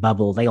life, in my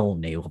bubble, they all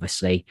knew,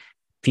 obviously.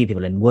 A few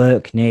people in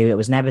work knew. It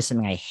was never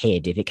something I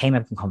hid. If it came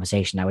up in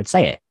conversation, I would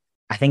say it.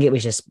 I think it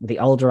was just the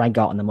older I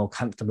got and the more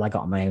comfortable I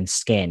got in my own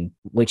skin,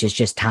 which is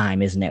just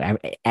time, isn't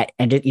it?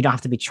 And you don't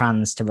have to be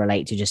trans to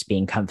relate to just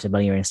being comfortable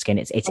in your own skin.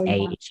 It's age.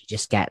 You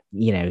just get,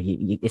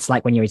 it's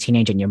like when you're a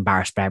teenager and you're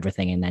embarrassed by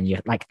everything. And then you're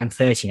like, I'm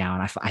 30 now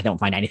and I don't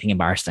find anything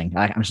embarrassing.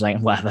 I'm just like,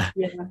 whatever.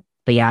 Yeah.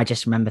 But yeah, I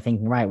just remember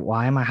thinking, right,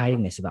 why am I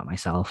hiding this about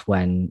myself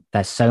when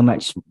there's so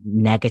much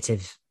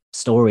negative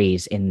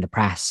stories in the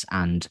press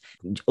and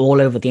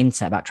all over the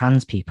internet about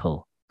trans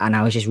people? And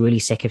I was just really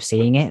sick of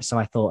seeing it. So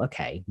I thought,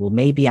 okay, well,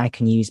 maybe I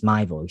can use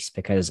my voice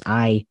because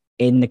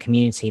in the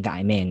community that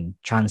I'm in,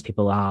 trans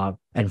people are,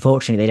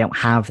 unfortunately, they don't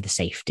have the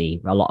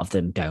safety. A lot of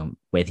them don't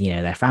with,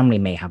 their family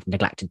may have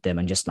neglected them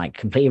and just like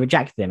completely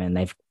rejected them and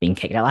they've been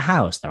kicked out of the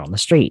house. They're on the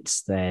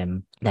streets.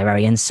 They're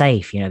very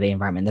unsafe, the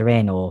environment they're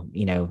in, or,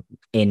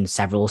 in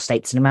several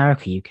states in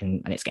America,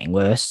 and it's getting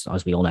worse,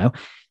 as we all know,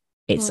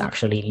 it's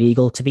actually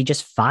legal to be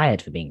just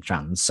fired for being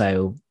trans.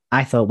 So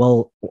I thought,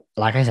 well,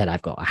 like I said,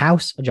 I've got a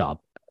house, a job,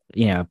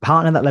 a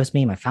partner that loves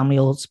me, my family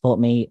will support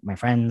me, my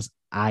friends,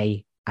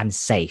 I'm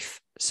safe.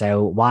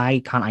 So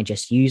why can't I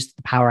just use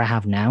the power I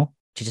have now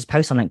to just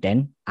post on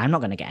LinkedIn? I'm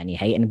not going to get any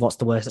hate. And what's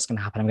the worst that's going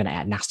to happen? I'm going to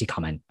get a nasty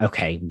comment.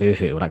 Okay,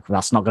 boo-hoo. Like,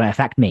 that's not going to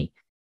affect me.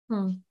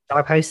 So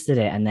I posted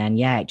it and then,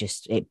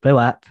 it blew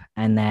up.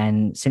 And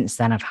then since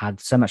then, I've had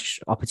so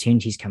much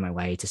opportunities come my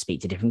way to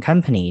speak to different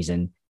companies.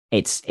 And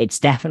it's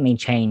definitely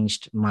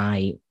changed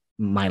my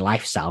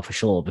lifestyle for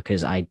sure,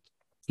 because I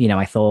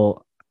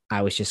thought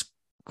I was just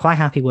quite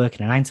happy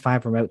working a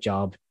 9-to-5 remote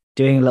job,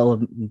 doing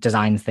little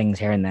design things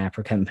here and there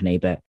for a company.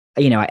 But,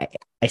 I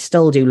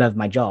still do love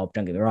my job,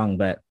 don't get me wrong,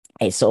 but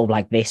it's sort of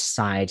like this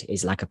side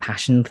is like a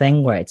passion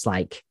thing where it's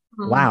like,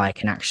 wow, I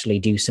can actually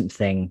do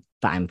something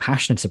that I'm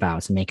passionate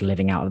about and make a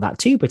living out of that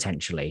too,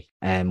 potentially,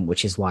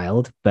 which is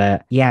wild.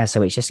 But yeah,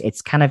 so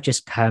it's kind of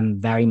just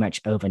come very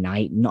much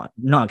overnight, not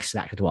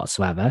expected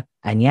whatsoever.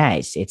 And yeah,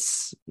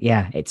 it's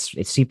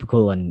super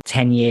cool. And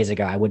 10 years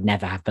ago, I would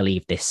never have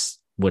believed this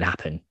would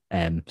happen.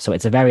 So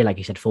it's a very, like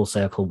you said, full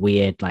circle,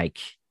 weird, like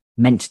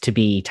meant to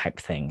be type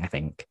thing, I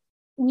think.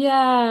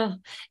 Yeah,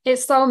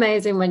 it's so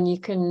amazing when you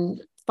can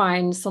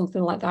find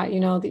something like that,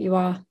 that you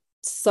are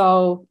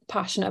so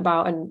passionate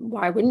about, and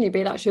why wouldn't you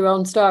be? That's your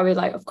own story,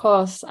 like, of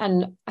course.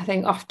 And I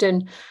think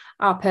often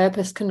our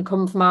purpose can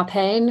come from our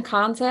pain,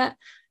 can't it?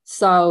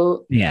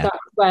 So that's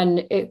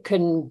when it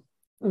can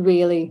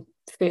really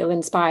feel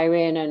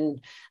inspiring, and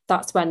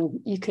that's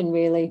when you can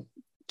really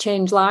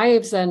change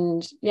lives.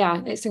 And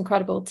yeah, it's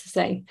incredible to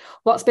see.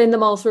 What's been the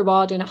most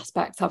rewarding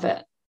aspect of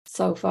it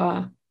so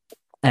far?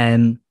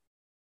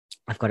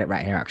 I've got it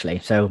right here actually.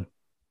 So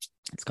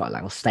it's got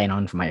like a stain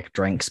on from my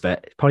drinks,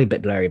 but it's probably a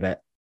bit blurry.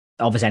 But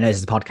obviously, I know this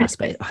is a podcast,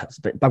 but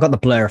I've got the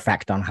blur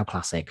effect on. How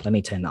classic. Let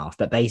me turn that off.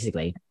 But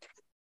basically,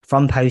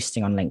 from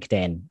posting on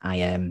LinkedIn, I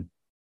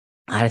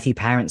had a few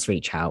parents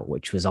reach out,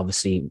 which was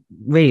obviously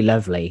really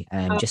lovely.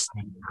 Just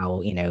saying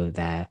how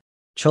their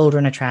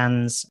children are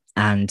trans,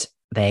 and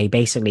they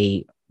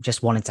basically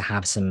just wanted to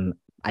have some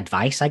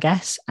advice, I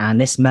guess. And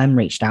this mum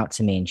reached out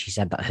to me, and she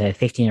said that her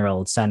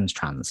 15-year-old son's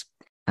trans,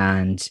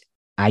 and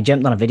I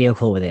jumped on a video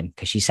call with him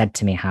because she said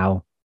to me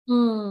how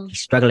he's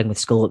struggling with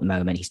school at the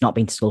moment. He's not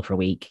been to school for a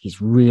week. He's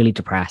really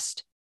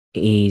depressed.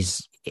 I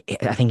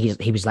think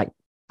he was like,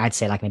 I'd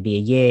say like maybe a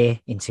year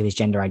into his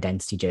gender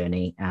identity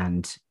journey,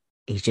 and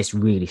he's just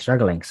really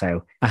struggling.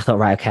 So I thought,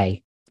 right,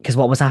 okay. Because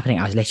what was happening,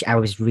 I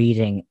was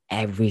reading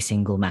every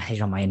single message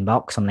on my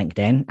inbox on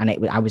LinkedIn,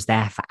 and I was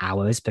there for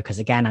hours because,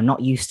 again, I'm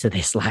not used to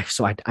this life.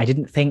 So I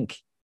didn't think,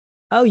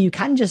 oh, you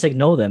can just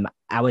ignore them.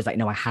 I was like,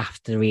 no, I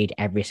have to read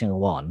every single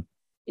one.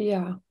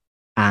 Yeah.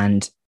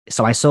 And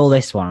so I saw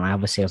this one, and I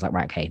obviously was like,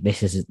 right, okay,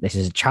 this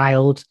is a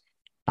child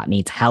that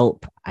needs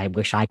help. I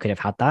wish I could have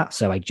had that.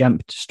 So I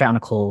jumped straight on a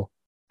call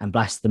and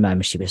blessed the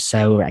mum. She was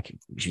so like,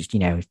 she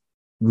was,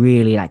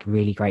 really, like,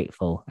 really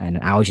grateful. And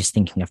I was just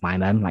thinking of my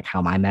mum, like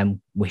how my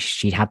mum wished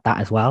she'd had that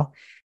as well.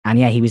 And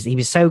yeah, he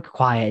was so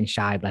quiet and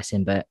shy, bless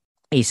him. But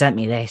he sent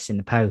me this in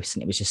the post,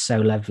 and it was just so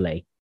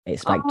lovely.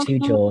 It's like, to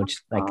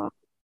George, like,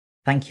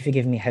 thank you for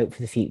giving me hope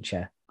for the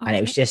future. And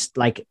it was just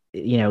like,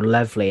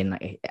 lovely. And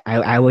like,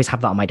 I always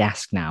have that on my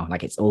desk now.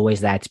 Like, it's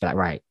always there to be like,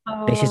 right,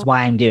 this is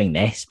why I'm doing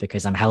this,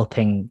 because I'm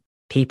helping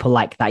people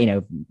like that,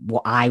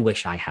 what I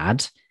wish I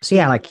had. So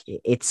yeah, like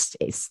it's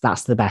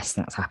that's the best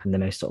thing that's happened. The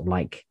most sort of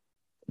like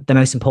the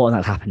most important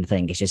that's happened, I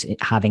think, is just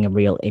having a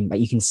real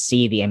impact. You can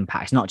see the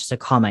impact. It's not just a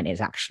comment,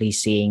 it's actually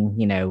seeing,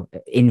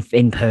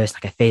 in person,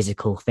 like a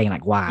physical thing,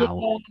 like,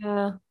 wow.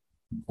 Yeah.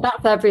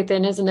 That's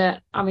everything, isn't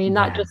it? I mean,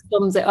 that Yeah. just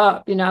sums it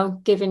up,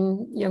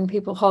 giving young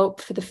people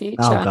hope for the Oh future.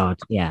 God.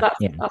 Yeah.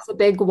 Yeah. That's a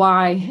big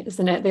why,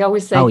 isn't it? They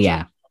always Oh say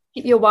yeah.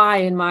 keep your why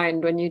in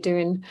mind when you're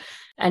doing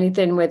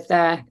anything with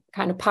their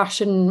kind of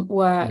passion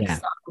work. Yeah.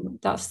 So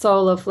that's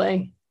so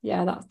lovely.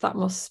 Yeah, that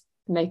must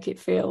make it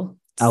feel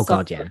Oh so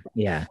God. Yeah.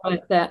 Yeah.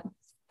 worth it.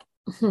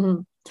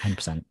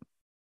 100%.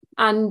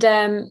 And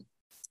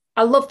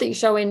I love that you're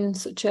showing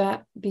such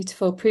a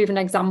beautiful, proven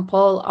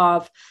example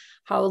of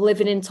how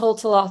living in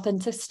total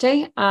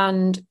authenticity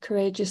and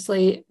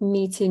courageously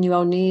meeting your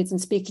own needs and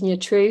speaking your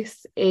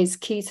truth is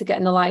key to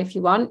getting the life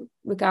you want,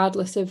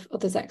 regardless of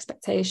others'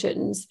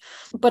 expectations.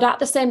 But at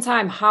the same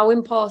time, how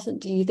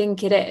important do you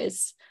think it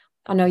is?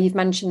 I know you've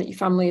mentioned that your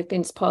family have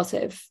been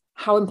supportive.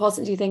 How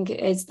important do you think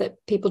it is that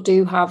people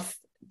do have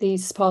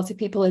these supportive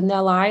people in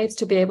their lives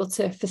to be able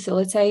to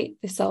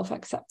facilitate the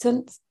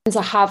self-acceptance and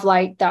to have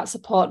like that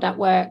support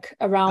network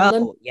around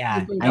them? Oh yeah. I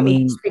That would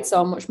mean, be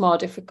so much more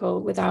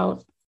difficult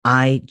without.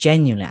 I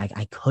genuinely,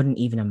 I couldn't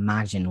even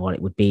imagine what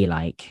it would be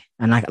like.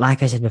 And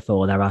like I said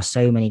before, there are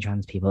so many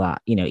trans people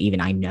that,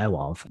 even I know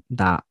of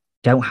that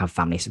don't have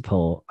family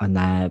support, and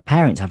their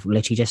parents have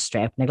literally just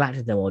straight up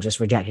neglected them or just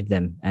rejected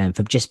them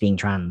for just being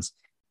trans.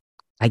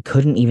 I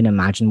couldn't even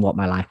imagine what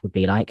my life would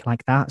be like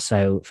that.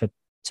 So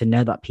to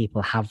know that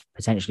people have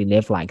potentially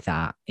lived like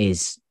that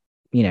is,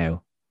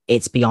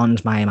 it's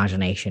beyond my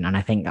imagination. And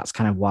I think that's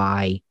kind of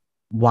why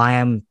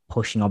I'm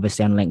pushing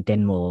obviously on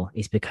LinkedIn more,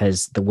 is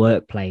because the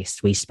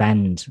workplace, we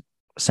spend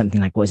something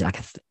like, what is it, like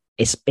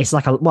it's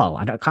like I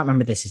can't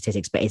remember the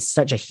statistics, but it's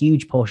such a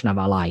huge portion of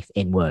our life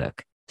in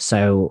work.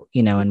 So,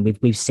 and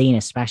we've seen,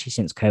 especially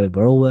since COVID,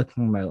 we're all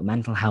working remote.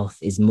 Mental health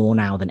is more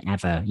now than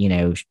ever,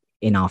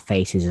 in our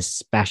faces,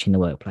 especially in the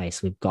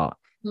workplace. We've got,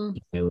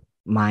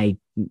 my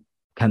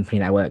company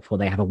that I work for,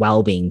 they have a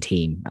well-being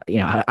team.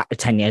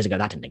 10 years ago,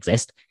 that didn't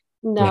exist.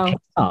 No.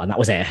 And that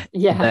was it.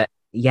 Yeah. But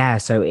yeah,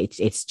 so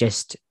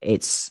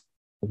it's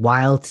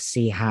wild to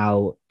see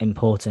how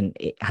important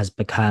it has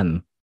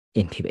become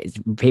in people.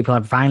 People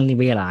have finally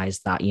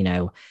realized that,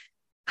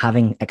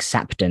 having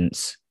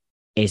acceptance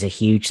is a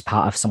huge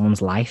part of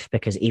someone's life,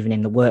 because even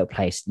in the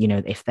workplace,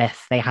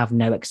 if they have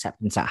no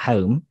acceptance at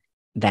home,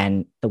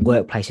 then the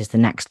workplace is the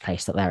next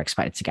place that they're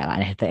expected to get that.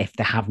 And if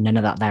they have none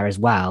of that there as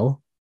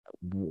well,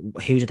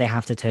 who do they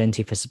have to turn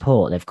to for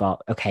support? They've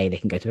got, okay, they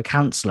can go to a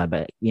counselor,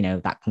 but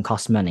that can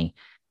cost money.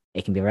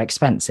 It can be very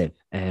expensive.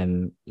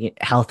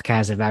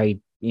 Healthcare is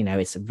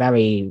it's a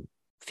very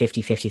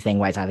 50-50 thing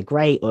where it's either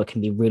great or it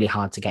can be really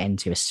hard to get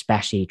into,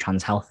 especially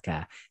trans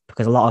healthcare,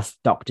 because a lot of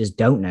doctors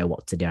don't know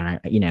what to do. And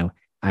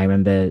I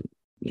remember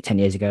 10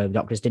 years ago,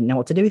 doctors didn't know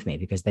what to do with me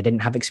because they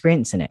didn't have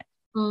experience in it.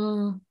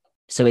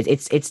 So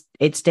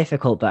it's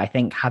difficult, but I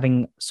think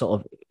having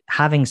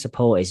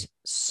support is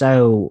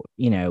so,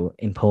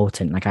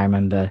 important. Like I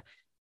remember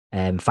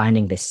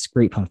finding this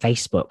group on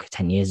Facebook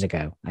 10 years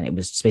ago, and it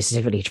was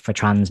specifically for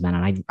trans men.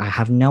 And I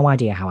have no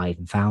idea how I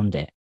even found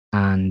it.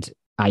 And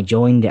I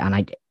joined it,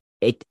 and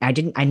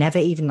I never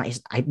even,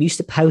 I used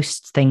to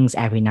post things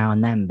every now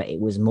and then, but it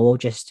was more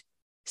just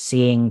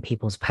seeing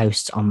people's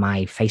posts on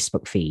my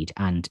Facebook feed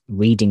and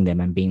reading them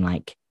and being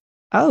like,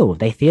 oh,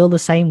 they feel the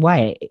same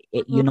way.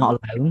 You're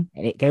not alone.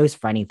 And it goes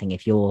for anything.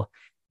 If you're,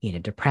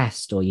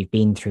 depressed, or you've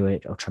been through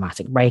a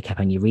traumatic breakup,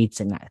 and you read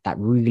something that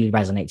really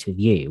resonates with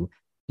you,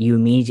 you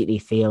immediately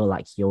feel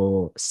like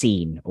you're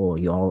seen, or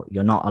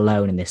you're not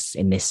alone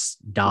in this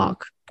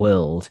dark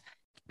world.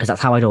 Because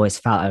that's how I'd always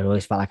felt. I'd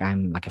always felt like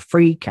I'm like a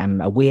freak.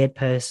 I'm a weird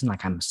person.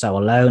 Like I'm so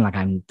alone. Like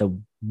I'm the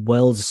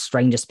world's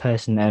strangest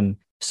person.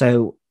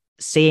 So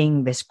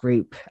seeing this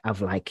group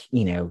of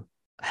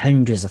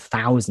hundreds of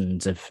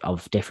thousands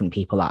of different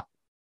people that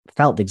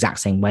felt the exact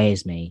same way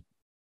as me,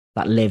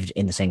 that lived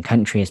in the same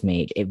country as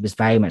me, it was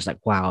very much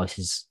like, wow, this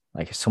is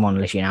like someone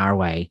literally an hour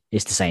away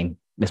is the same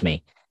as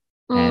me.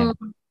 I'm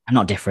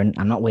not different.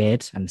 I'm not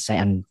weird.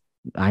 And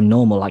I'm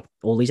normal like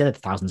all these other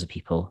thousands of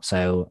people.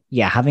 So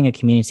yeah, having a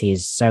community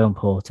is so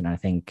important. I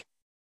think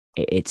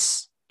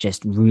it's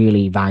just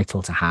really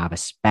vital to have,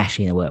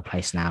 especially in the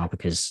workplace now,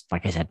 because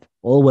like I said,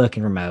 all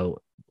working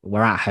remote,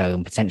 we're at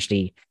home,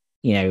 potentially,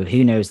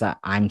 who knows that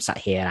I'm sat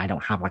here and I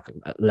don't have like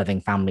a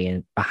loving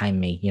family behind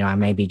me. I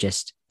maybe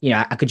just,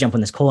 I could jump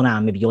on this call now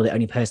and maybe you're the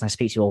only person I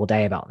speak to all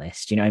day about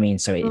this. Do you know what I mean?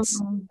 So it's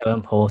so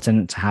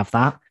important to have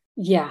that.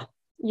 Yeah.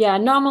 Yeah.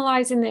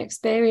 Normalizing the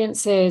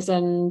experiences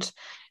and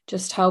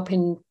just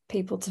helping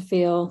people to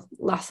feel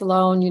less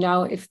alone.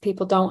 If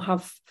people don't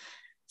have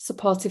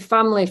supportive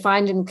family,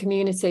 finding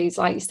communities,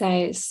 like you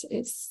say,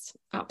 it's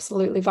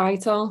absolutely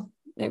vital.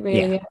 It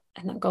really is.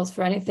 And that goes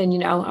for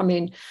anything, I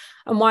mean,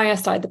 and why I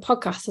started the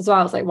podcast as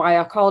well, it's like why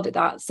I called it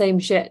that, same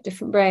shit,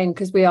 different brain,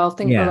 because we all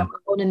think we're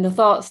alone in the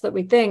thoughts that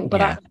we think,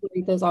 but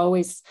actually there's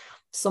always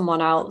someone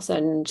else,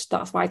 and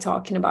that's why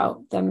talking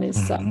about them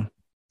is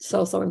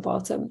So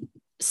important.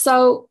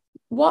 So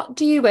what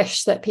do you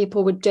wish that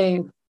people would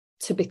do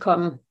to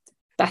become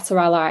better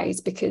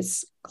allies?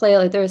 Because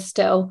clearly there are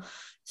still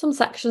some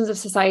sections of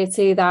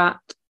society that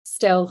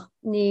still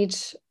need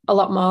a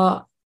lot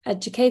more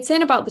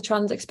educating about the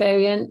trans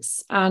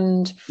experience.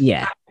 And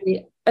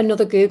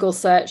another Google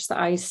search that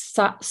I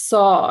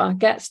saw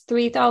gets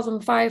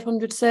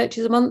 3,500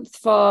 searches a month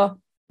for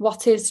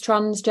what is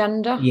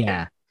transgender.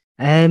 Yeah.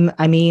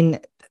 I mean,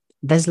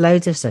 there's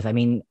loads of stuff. I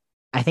mean,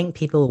 I think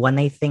people, when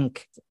they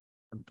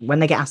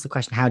get asked the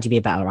question, how do you be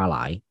a better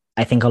ally?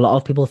 I think a lot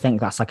of people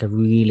think that's like a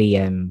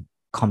really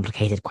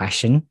complicated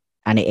question.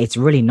 And it's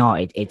really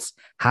not. It's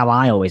how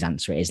I always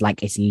answer it is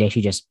like, it's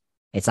literally just,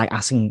 it's like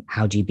asking,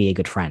 how do you be a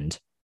good friend?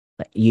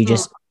 Like you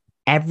just,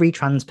 every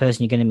trans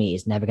person you're going to meet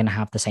is never going to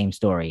have the same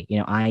story. You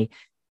know,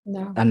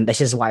 and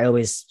this is why I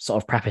always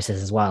sort of preface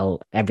this as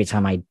well every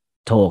time I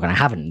talk, and I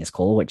haven't in this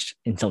call, which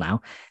until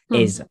now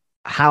is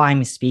how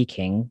I'm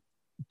speaking.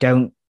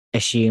 Don't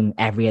assume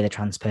every other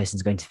trans person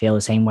is going to feel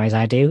the same way as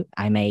I do.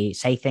 I may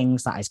say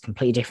things that is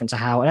completely different to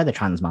how another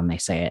trans man may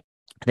say it.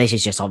 This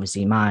is just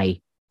obviously my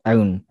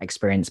own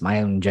experience,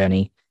 my own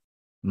journey,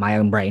 my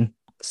own brain.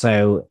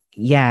 So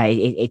yeah,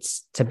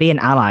 it's to be an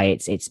ally.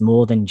 It's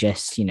more than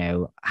just, you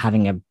know,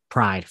 having a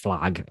pride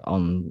flag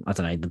on, I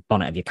don't know, the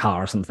bonnet of your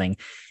car or something.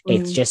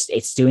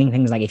 It's doing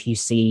things like if you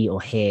see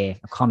or hear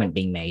a comment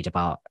being made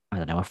about, I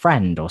don't know, a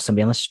friend or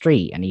somebody on the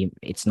street, and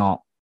it's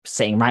not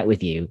sitting right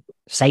with you,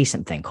 say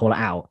something, call it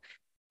out.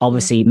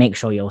 Obviously, make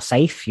sure you're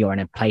safe. You're in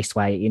a place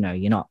where, you know,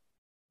 you're not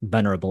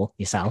vulnerable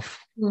yourself.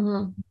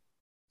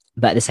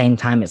 But at the same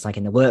time, it's like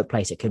in the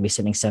workplace, it could be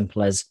something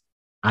simple as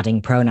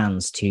adding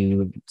pronouns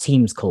to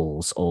Teams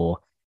calls or,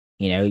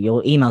 you know,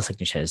 your email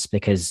signatures.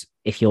 Because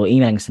if you're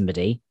emailing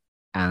somebody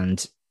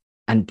and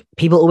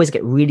people always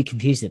get really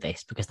confused with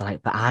this because they're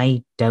like, but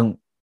I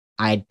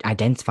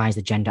identify as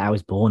the gender I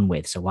was born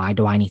with. So why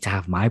do I need to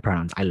have my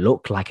pronouns? I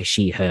look like a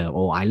she, her,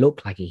 or I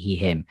look like a he,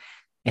 him.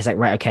 It's like,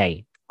 right,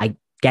 okay, I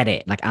get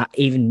it. Like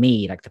even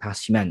me, like the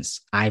past few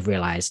months, I've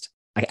realized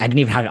I didn't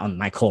even have it on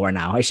my call right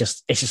now. It's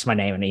just my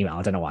name and email.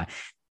 I don't know why.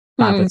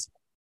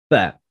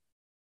 But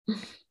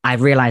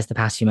I've realized the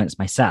past few months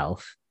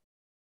myself,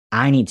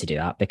 I need to do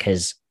that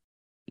because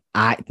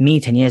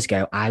 10 years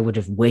ago, I would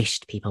have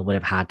wished people would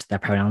have had their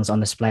pronouns on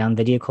display on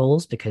video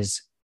calls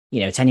because, you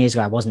know, 10 years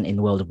ago, I wasn't in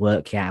the world of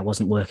work yet. I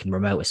wasn't working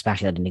remote,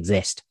 especially that didn't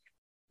exist.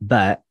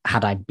 But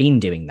had I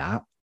been doing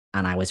that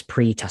and I was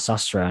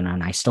pre-testosterone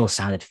and I still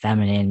sounded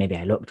feminine, maybe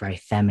I looked very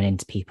feminine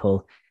to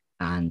people,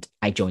 and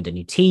I joined a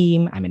new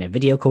team, I'm in a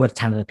video call with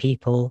 10 other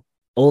people,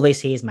 all they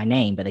see is my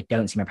name, but they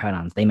don't see my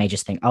pronouns. They may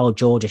just think, oh,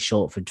 George is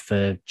short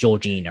for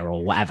Georgina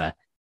or whatever.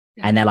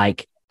 Yeah. And they're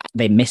like,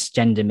 they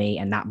misgender me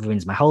and that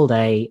ruins my whole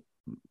day.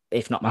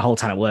 If not my whole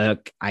time at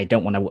work, I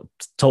don't want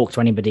to talk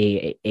to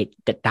anybody. It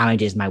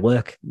damages my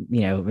work.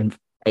 You know,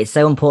 it's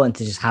so important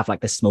to just have like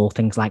the small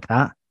things like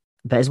that.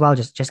 But as well,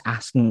 just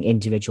asking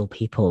individual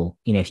people,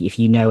 you know, if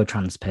you know a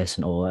trans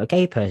person or a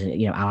gay person,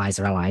 you know, allies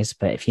are allies.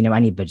 But if you know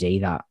anybody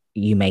that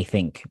you may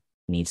think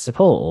needs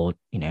support, or,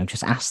 you know,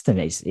 just ask them.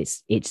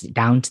 It's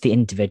down to the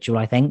individual,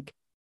 I think.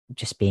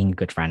 Just being a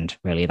good friend,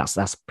 really.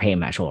 That's pretty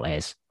much all it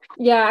is.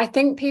 Yeah, I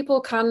think people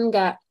can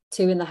get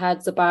too in the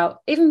heads about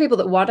even people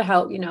that want to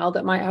help, you know,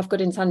 that might have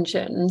good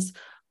intentions,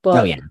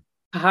 but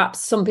perhaps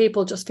some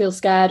people just feel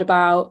scared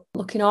about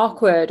looking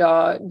awkward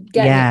or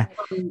getting it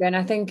wrong. And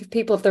I think if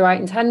people have the right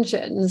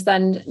intentions,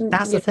 then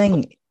that's the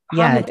thing.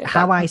 Yeah,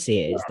 how I see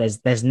it is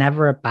there's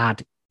never a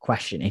bad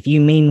question. If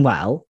you mean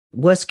well,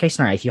 worst case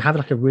scenario, if you have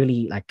like a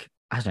really, like,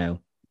 I don't know,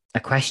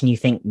 a question you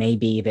think may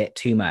be a bit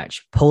too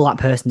much, pull that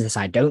person to the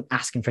side. Don't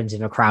ask in front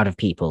of a crowd of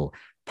people.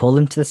 Pull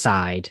them to the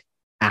side.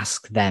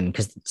 Ask them,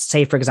 because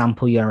say, for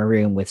example, you're in a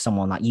room with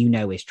someone that you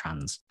know is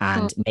trans,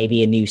 and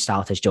maybe a new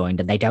starter's joined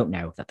and they don't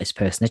know that this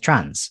person is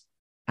trans.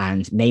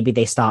 And maybe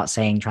they start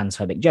saying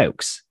transphobic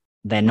jokes.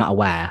 They're not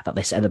aware that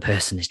this other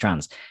person is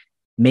trans.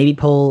 Maybe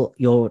pull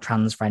your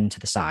trans friend to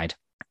the side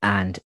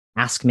and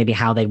ask maybe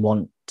how they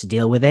want to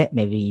deal with it.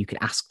 Maybe you could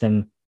ask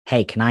them,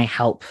 hey, can I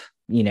help,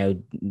 you know,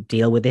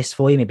 deal with this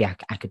for you? Maybe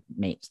I could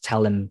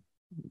tell them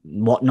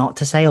what not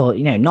to say, or,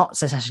 you know, not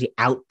necessarily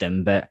out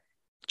them, but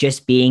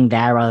just being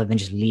there rather than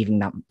just leaving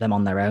them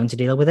on their own to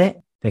deal with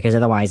it. Because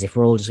otherwise, if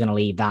we're all just going to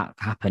leave that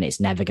happen, it's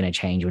never going to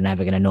change. We're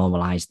never going to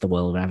normalize the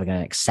world. We're never going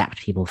to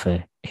accept people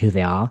for who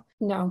they are.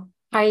 No.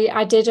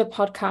 I did a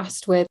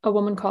podcast with a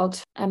woman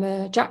called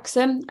Emma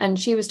Jackson, and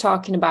she was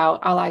talking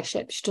about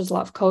allyship. She does a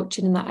lot of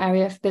coaching in that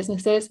area for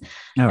businesses.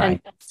 All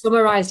right. And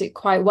summarized it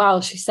quite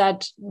well. She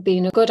said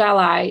being a good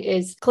ally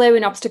is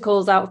clearing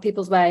obstacles out of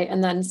people's way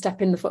and then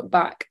stepping the foot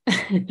back.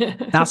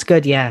 That's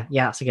good. Yeah.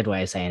 Yeah. That's a good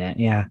way of saying it.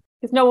 Yeah.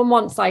 Because no one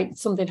wants like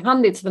something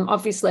handed to them,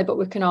 obviously, but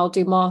we can all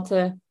do more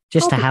to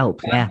help.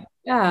 Yeah.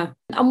 Yeah.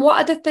 And what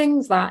are the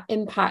things that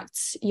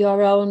impact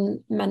your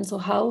own mental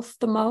health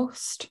the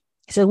most?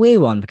 It's a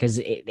weird one because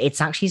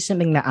it's actually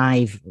something that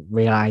I've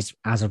realized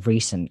as of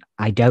recent.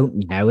 I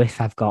don't know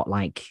if I've got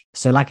like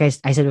I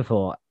said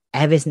before,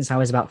 ever since I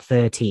was about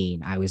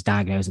 13, I was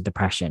diagnosed with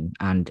depression,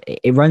 and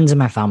it runs in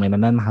my family. My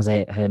mum has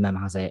it, her mum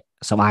has it,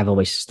 So I've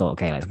always thought,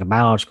 okay, like, it's like a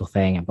biological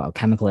thing. I've got a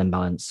chemical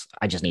imbalance.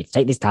 I just need to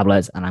take these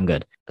tablets and I'm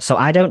good. So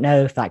I don't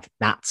know if like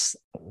that's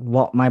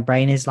what my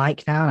brain is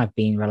like now. And I've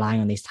been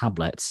relying on these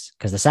tablets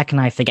because the second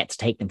I forget to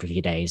take them for a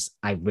few days,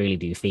 I really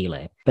do feel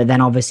it. But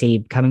then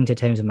obviously coming to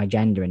terms with my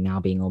gender and now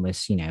being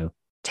almost,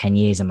 10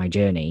 years in my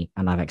journey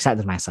and I've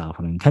accepted myself,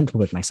 I'm comfortable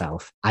with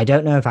myself. I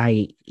don't know if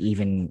I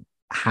even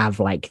have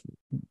like,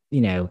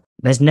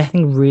 there's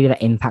nothing really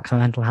that impacts my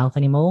mental health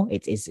anymore.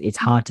 It's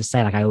hard to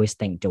say. Like I always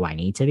think, do I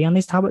need to be on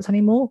these tablets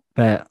anymore?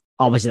 But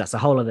obviously that's a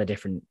whole other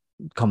different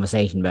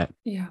conversation. But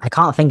Yeah. I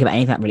can't think of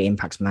anything that really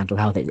impacts my mental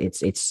health.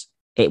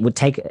 It would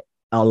take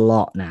a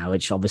lot now,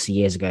 which obviously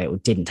years ago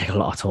it didn't take a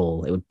lot at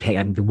all. It would take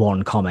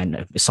one comment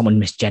of someone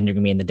misgendering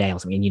me in the day or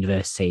something in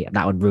university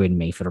that would ruin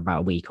me for about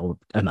a week or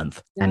a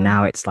month. Yeah. And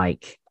now it's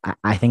like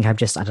I think I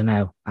don't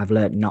know. I've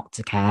learned not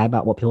to care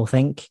about what people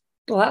think.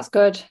 Well, that's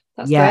good.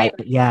 That's great.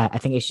 Great. Yeah. I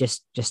think it's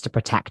just to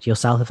protect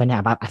yourself. I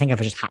think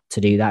I've just had to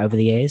do that over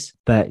the years.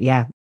 But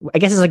yeah, I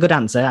guess it's a good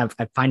answer.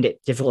 I find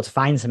it difficult to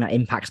find something that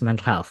impacts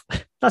mental health.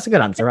 That's a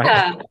good answer,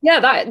 right? Yeah.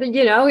 That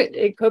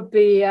it could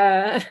be.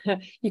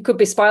 You could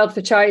be spoiled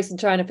for choice and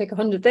trying to pick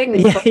 100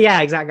 things.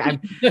 Yeah, exactly.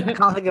 I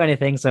can't think of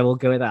anything, so we'll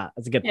go with that.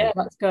 That's a good thing. Yeah,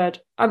 that's good.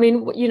 I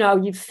mean,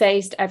 you've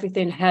faced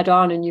everything head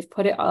on and you've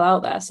put it all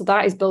out there. So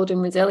that is building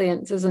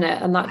resilience, isn't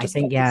it? And that just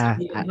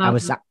I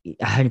was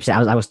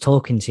 100%. I was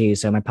talking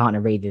to my partner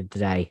Reed the other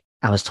day.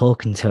 I was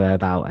talking to her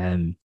about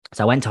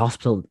so I went to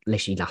hospital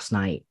literally last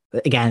night.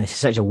 Again, this is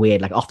such a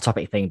weird, like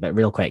off-topic thing, but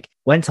real quick.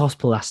 Went to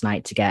hospital last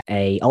night to get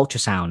a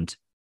ultrasound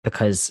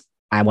because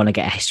I want to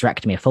get a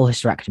full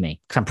hysterectomy,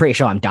 because I'm pretty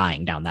sure I'm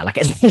dying down there. Like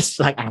it's just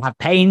like I have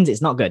pains,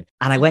 it's not good.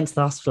 And I went to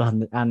the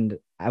hospital and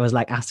I was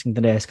like asking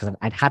the nurse because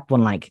I'd had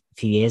one like a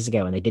few years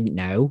ago and they didn't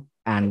know.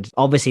 And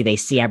obviously they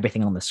see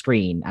everything on the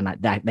screen and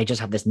they just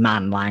have this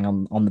man lying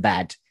on the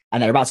bed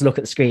and they're about to look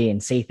at the screen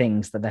and see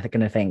things that they're going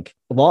to think,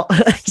 what?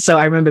 So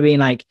I remember being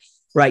like,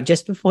 right,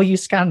 just before you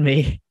scan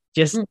me,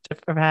 just to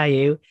prepare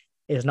you,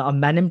 it's not a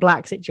Men in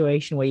Black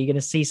situation where you're going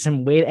to see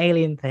some weird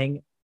alien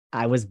thing.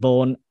 I was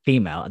born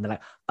female. And they're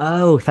like,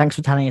 oh, thanks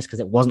for telling us because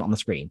it wasn't on the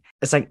screen.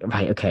 It's like,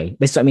 right, okay.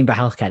 This is what I mean by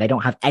healthcare. They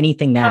don't have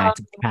anything there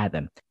to prepare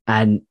them.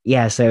 And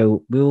yeah,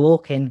 so we were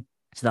walking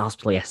to the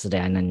hospital yesterday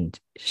and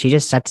she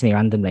just said to me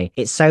randomly,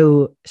 it's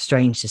so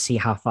strange to see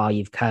how far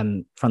you've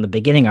come from the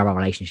beginning of our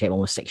relationship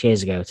almost 6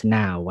 years ago to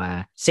now,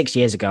 where 6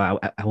 years ago,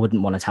 I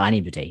wouldn't want to tell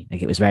anybody.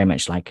 Like it was very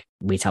much like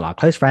we tell our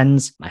close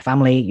friends, my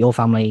family, your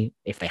family,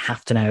 if they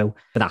have to know,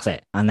 but that's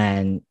it. And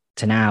then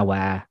to now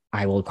where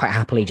I will quite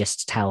happily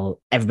just tell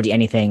everybody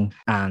anything.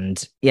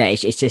 And yeah,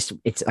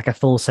 it's like a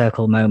full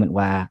circle moment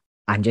where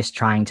I'm just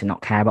trying to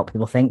not care about what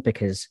people think,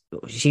 because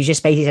she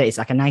just basically said it's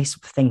like a nice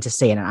thing to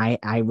see. And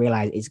I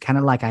realize it's kind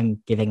of like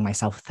I'm giving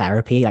myself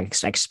therapy, like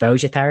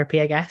exposure therapy,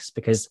 I guess,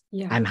 because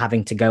I'm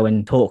having to go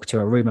and talk to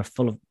a room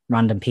full of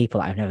random people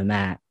that I've never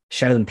met,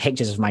 show them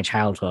pictures of my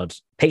childhood,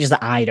 pictures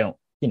that I don't,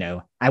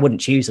 I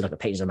wouldn't choose to look at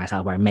pictures of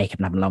myself wearing makeup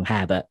and having long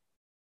hair, but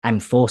I'm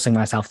forcing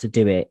myself to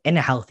do it in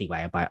a healthy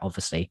way. But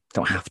obviously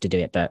don't have to do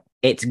it, but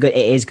it's good.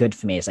 It is good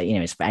for me. It's like,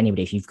 it's for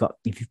anybody. If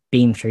you've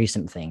been through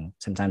something,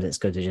 sometimes it's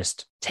good to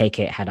just take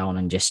it head on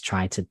and just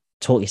try to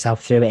talk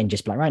yourself through it and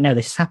just be like, right, no,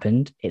 this has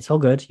happened. It's all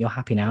good. You're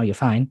happy now. You're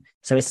fine.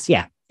 So it's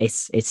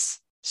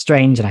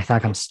strange. And I feel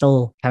like I'm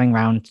still coming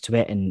around to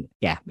it. And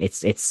yeah,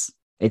 it's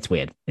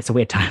weird. It's a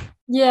weird time.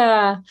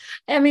 Yeah.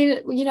 I mean,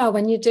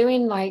 when you're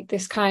doing like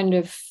this kind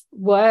of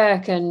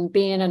work and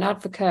being an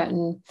advocate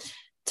and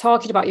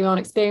talking about your own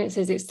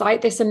experiences, it's like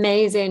this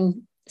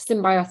amazing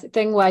symbiotic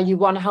thing where you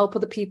want to help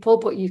other people,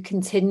 but you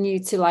continue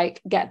to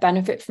like get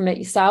benefit from it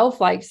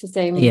yourself. Like it's the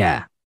same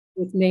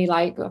with me,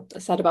 like I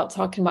said about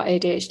talking about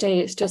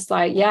ADHD. It's just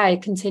like, I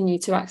continue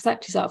to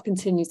accept yourself,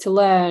 continue to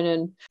learn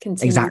and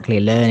continue. Exactly.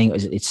 Learning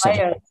it's such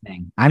a big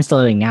thing. I'm still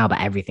learning now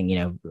about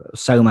everything,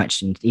 so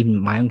much, and even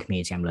my own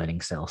community I'm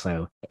learning still.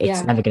 So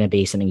it's never going to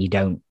be something you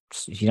don't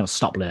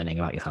stop learning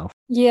about yourself.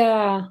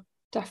 Yeah.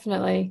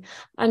 Definitely.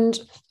 And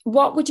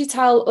what would you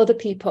tell other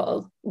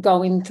people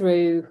going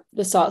through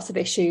the sorts of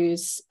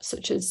issues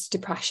such as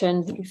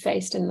depression that you've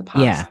faced in the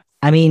past? Yeah.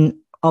 I mean,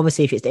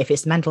 obviously, if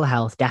it's mental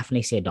health,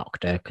 definitely see a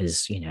doctor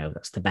because,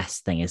 that's the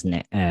best thing, isn't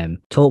it?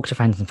 Talk to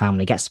friends and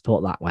family, get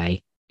support that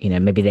way.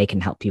 Maybe they can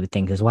help you with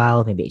things as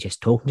well. Maybe it's just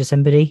talking to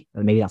somebody,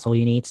 or maybe that's all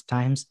you need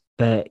sometimes.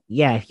 But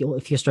yeah,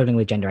 if you're struggling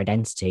with gender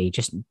identity,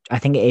 I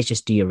think it is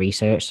just do your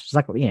research. It's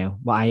like,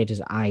 what I did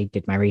is I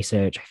did my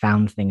research. I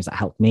found things that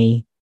helped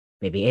me.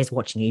 Maybe it is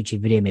watching a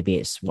YouTube video. Maybe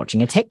it's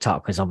watching a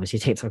TikTok, because obviously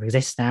TikTok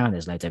exists now and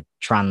there's loads of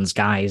trans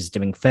guys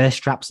doing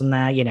thirst traps on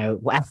there,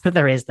 whatever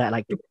there is that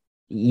like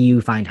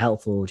you find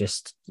helpful,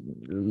 just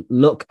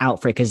look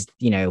out for it. Because,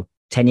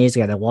 10 years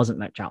ago, there wasn't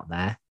much out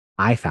there.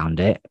 I found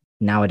it.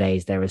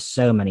 Nowadays, there are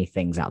so many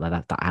things out there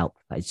that help.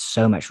 There's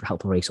so much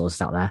helpful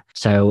resources out there.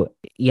 So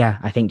yeah,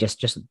 I think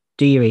just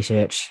do your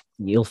research.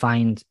 You'll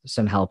find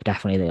some help.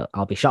 Definitely.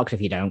 I'll be shocked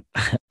if you don't.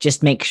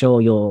 Just make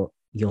sure you're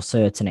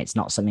certain it's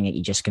not something that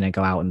you're just going to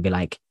go out and be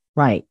like,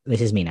 right, this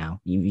is me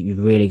now.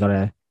 You've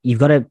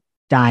got to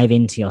dive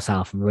into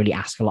yourself and really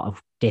ask a lot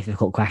of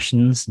difficult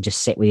questions and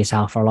just sit with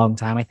yourself for a long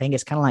time. I think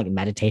it's kind of like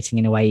meditating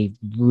in a way. You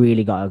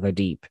really got to go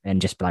deep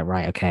and just be like,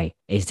 right, okay,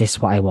 is this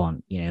what I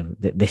want?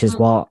 This is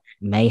what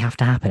may have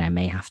to happen. I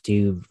may have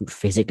to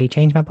physically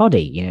change my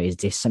body. Is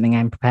this something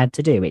I'm prepared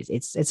to do?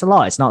 It's a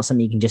lot. It's not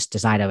something you can just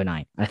decide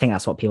overnight. And I think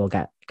that's what people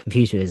get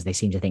confused with, is they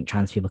seem to think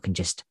trans people can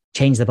just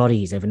change their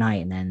bodies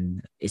overnight, and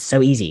then it's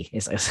so easy.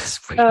 It's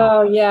really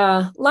not.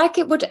 Yeah, like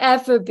it would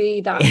ever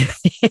be that.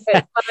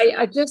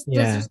 I just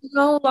there's just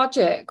no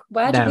logic.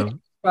 Where do we get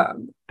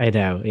from? I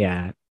know.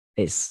 Yeah,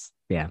 it's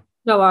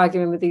no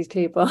arguing with these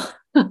people.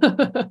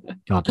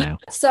 God no.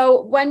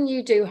 So when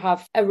you do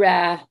have a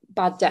rare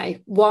bad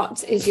day,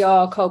 what is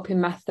your coping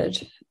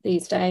method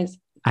these days?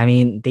 I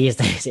mean, these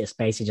days it's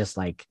basically just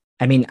like,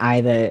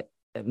 either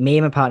me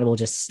and my partner will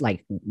just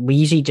like, we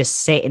usually just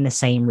sit in the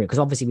same room, because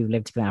obviously we've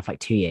lived together for like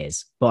 2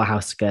 years, bought a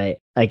house together.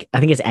 Like, I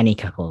think it's any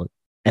couple,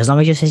 as long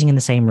as you're sitting in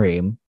the same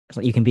room, it's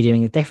like you can be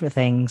doing different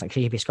things. Like,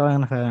 you could be scrolling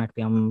on the phone, I could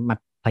be on my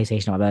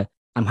PlayStation or whatever.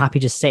 I'm happy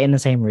just sit in the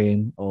same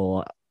room,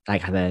 or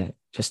like either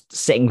just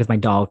sitting with my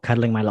dog,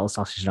 cuddling my little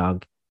sausage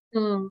dog.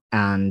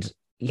 And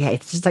yeah,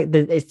 it's just like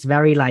it's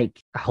very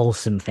like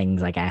wholesome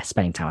things, I guess,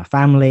 spending time with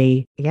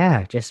family.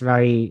 Yeah, just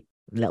very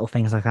little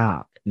things like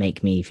that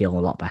make me feel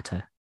a lot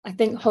better. I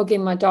think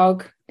hugging my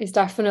dog is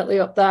definitely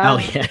up there. Oh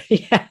yeah,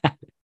 yeah.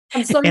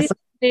 And something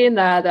in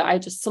there that I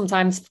just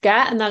sometimes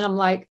forget, and then I'm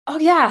like, oh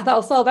yeah,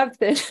 that'll solve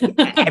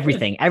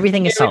everything.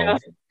 everything is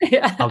solved.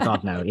 Yeah. Oh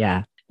God, no,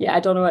 yeah. Yeah, I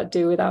don't know what to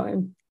do without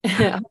him.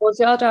 What's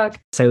your dog?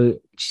 So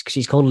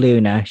she's called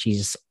Luna.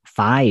 She's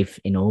 5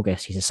 in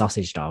August. She's a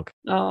sausage dog.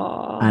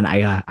 Oh,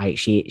 and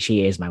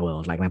she is my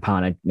world. Like, my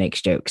partner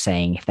makes jokes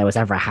saying if there was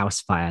ever a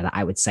house fire, that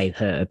I would save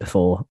her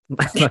before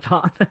my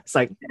partner. It's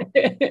like,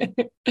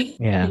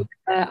 yeah.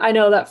 I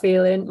know that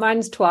feeling.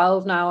 Mine's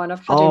 12 now, and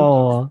I've had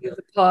him in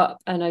the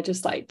pot, and I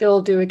just like, the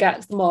older he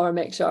gets, the more I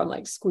make sure I'm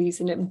like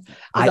squeezing him.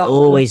 I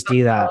always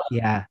do that.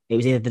 Yeah, it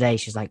was the other day.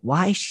 She's like,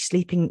 "Why is she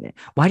sleeping?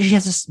 Why does she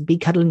have to be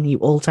cuddling you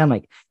all the time?"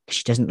 Like,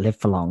 she doesn't live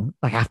for long.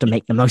 Like, I have to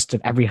make the most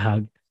of every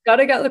hug.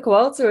 Gotta get the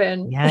quota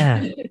in.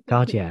 Yeah,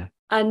 God, yeah.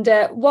 And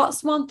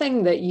what's one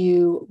thing that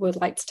you would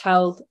like to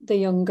tell the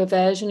younger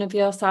version of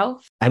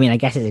yourself? I mean, I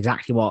guess it's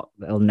exactly what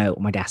the little note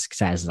on my desk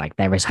says. Like,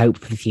 there is hope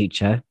for the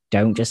future.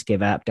 Don't just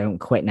give up. Don't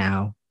quit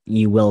now.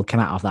 You will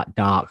come out of that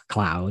dark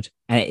cloud.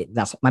 And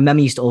that's my mum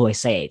used to always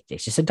say,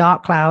 it's just a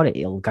dark cloud.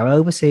 It'll go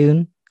over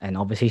soon. And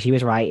obviously she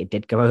was right. It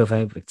did go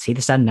over. We can see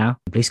the sun now,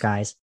 blue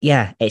skies.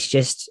 Yeah, it's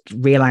just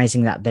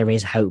realizing that there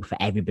is hope for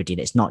everybody.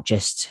 It's not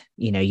just,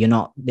 you're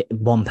not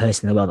one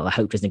person in the world that the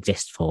hope doesn't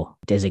exist for.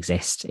 It does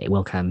exist. It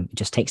will come. It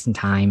just takes some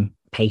time,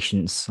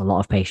 patience, a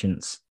lot of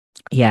patience.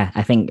 Yeah,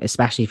 I think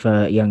especially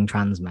for young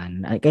trans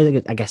men, and it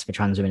goes, I guess, for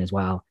trans women as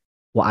well.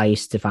 What I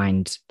used to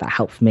find that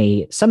helped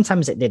me,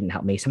 sometimes it didn't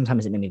help me.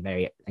 Sometimes it made me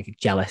very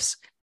jealous.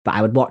 But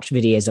I would watch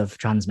videos of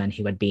trans men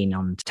who had been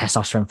on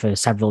testosterone for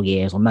several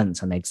years or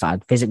months, and they'd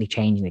started physically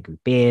changing. They grew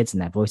beards and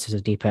their voices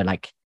were deeper.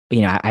 Like,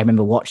 I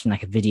remember watching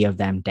like a video of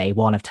them day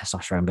 1 of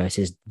testosterone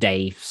versus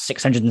day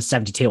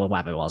 672 or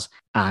whatever it was.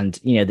 And,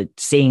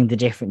 seeing the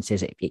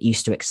differences, it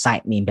used to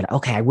excite me and be like,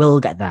 okay, I will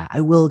get there. I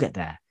will get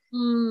there.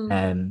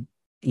 I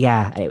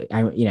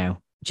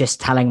just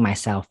telling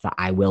myself that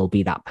I will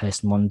be that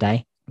person one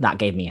day, that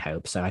gave me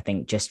hope. So I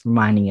think just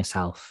reminding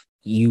yourself,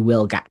 you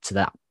will get to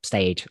that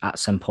stage at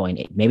some point.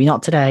 Maybe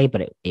not today,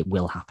 but it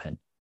will happen.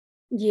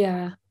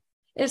 Yeah.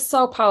 It's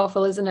so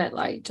powerful, isn't it?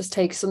 Like, just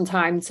take some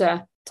time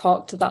to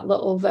talk to that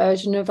little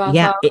version of ourselves.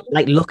 Yeah,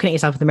 like looking at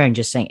yourself in the mirror and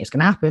just saying, it's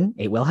going to happen.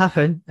 It will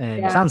happen.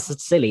 It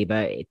sounds silly,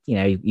 but,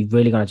 you've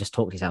really got to just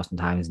talk to yourself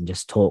sometimes and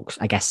just talk,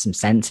 I guess, some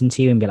sense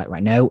into you and be like,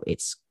 right, no,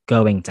 it's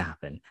going to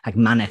happen. Like,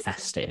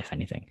 manifest it, if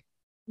anything.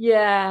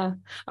 Yeah,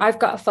 I've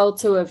got a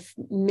photo of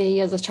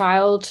me as a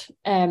child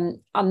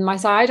on my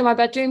side of my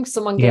bedroom.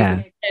 Someone gave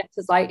me tips.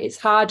 It's like, it's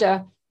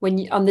harder when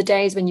you, on the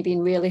days when you're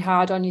being really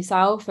hard on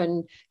yourself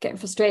and getting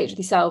frustrated with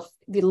yourself.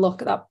 If you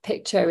look at that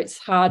picture, it's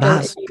harder.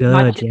 That's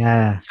good.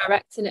 Yeah,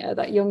 directing it at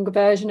that younger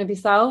version of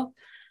yourself.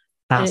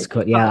 That's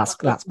good. Yeah, that's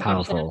powerful. That's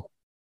powerful.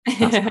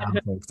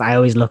 Because I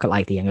always look at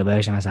like the younger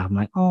version of myself. I'm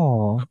like,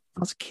 oh,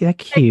 that's cute.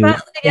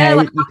 Exactly, yeah,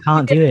 like, you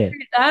can't do it.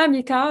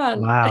 You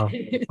can't. Wow,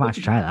 might have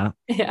to try that.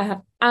 Yeah.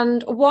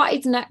 And what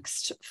is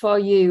next for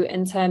you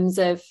in terms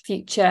of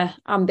future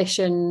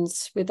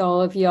ambitions with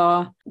all of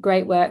your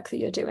great work that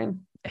you're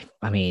doing?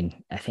 I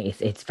mean, I think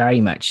it's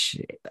very much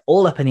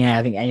all up in the air.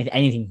 I think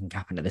anything can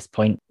happen at this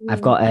point.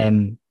 I've got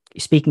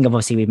speaking of,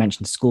 obviously we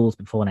mentioned schools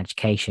before and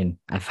education.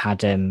 I've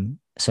had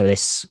so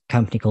this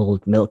company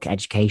called Milk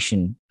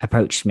Education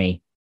approached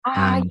me.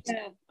 I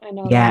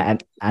know. Yeah,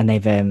 and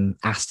they've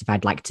asked if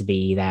I'd like to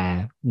be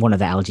one of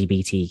the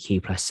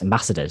LGBTQ plus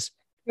ambassadors.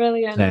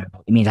 Brilliant. So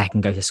it means I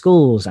can go to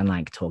schools and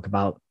like talk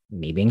about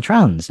me being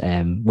trans,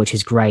 which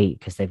is great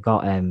because they've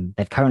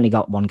currently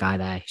got one guy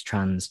there who's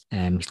trans.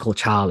 He's called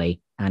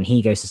Charlie, and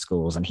he goes to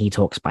schools and he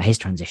talks about his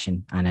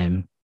transition.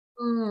 And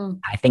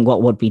I think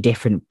what would be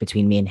different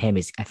between me and him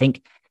is, I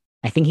think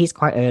I think he's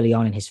quite early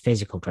on in his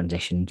physical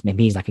transition.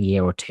 Maybe he's like a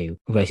year or two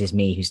versus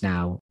me, who's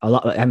now a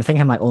lot. I think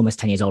I'm like almost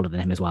 10 years older than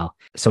him as well.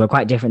 So we're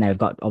quite different there. We've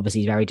got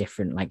obviously very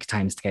different like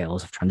time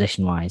scales of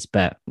transition wise.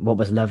 But what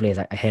was lovely is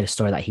I heard a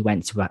story that he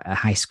went to a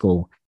high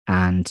school,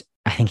 and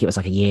I think it was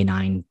like a year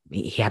nine.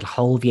 He had a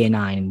whole of year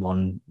nine in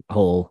one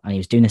hall, and he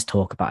was doing this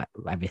talk about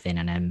everything.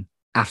 And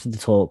after the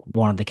talk,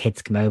 one of the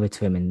kids came over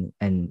to him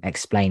and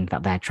explained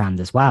that they're trans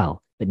as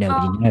well, but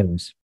nobody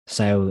knows.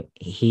 So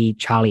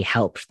Charlie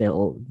helped the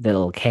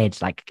little kid,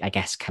 like, I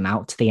guess, come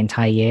out to the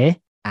entire year,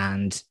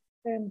 and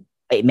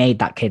it made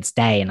that kid's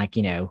day. And like,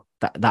 you know,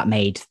 that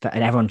made that,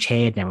 and everyone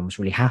cheered and everyone was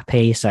really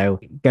happy. So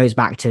it goes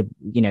back to,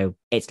 you know,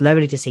 it's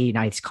lovely to see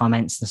nice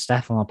comments and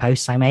stuff on our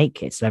posts I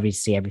make. It's lovely to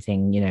see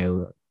everything, you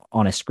know,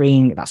 on a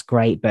screen. That's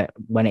great. But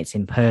when it's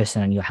in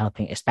person and you're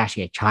helping,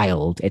 especially a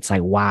child, it's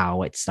like,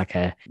 wow,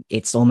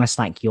 it's almost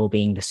like you're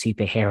being the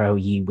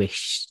superhero you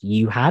wish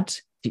you had.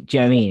 Do you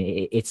know what I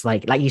mean? It's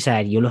like you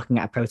said, you're looking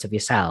at a prototype of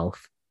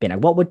yourself, being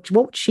like, what would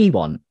she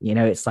want? You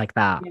know, it's like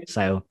that. Yeah.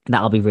 So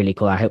that'll be really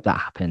cool. I hope that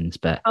happens.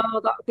 But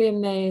that would be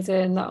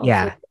amazing. That'll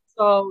feel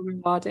so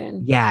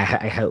rewarding. Yeah,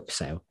 I hope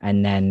so.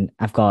 And then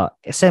I've got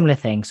a similar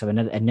thing. So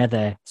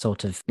another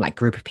sort of like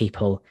group of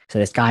people. So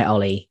this guy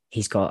Ollie,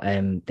 he's got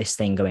this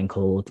thing going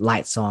called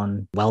Lights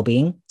on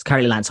Wellbeing. It's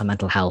currently Lights on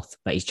Mental Health,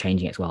 but he's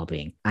changing it to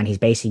Wellbeing. And he's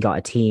basically got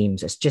a team.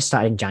 So it's just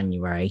started in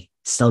January.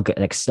 Still good,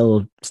 like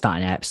still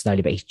starting up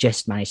slowly, but he's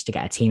just managed to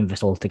get a team of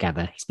us all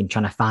together. He's been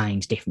trying to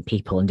find different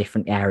people in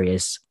different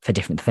areas for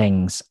different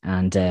things.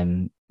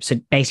 And so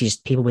basically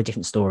just people with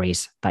different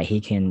stories that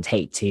he can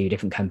take to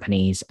different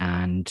companies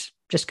and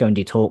just go and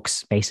do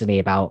talks basically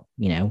about,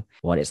 you know,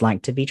 what it's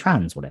like to be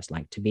trans, what it's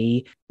like to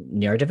be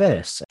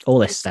neurodiverse, all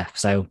this stuff.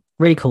 So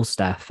really cool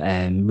stuff,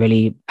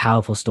 really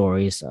powerful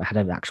stories. I had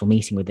an actual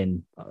meeting with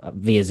him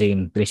via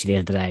Zoom literally the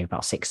other day,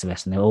 about 6 of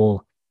us, and they're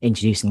all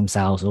introducing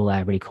themselves, all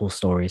their really cool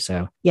stories.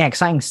 So yeah,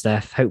 exciting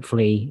stuff.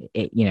 Hopefully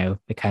it, you know,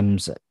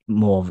 becomes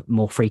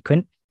more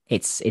frequent.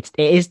 It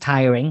is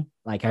tiring.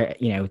 Like,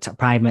 you know,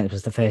 Pride Month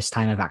was the first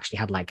time I've actually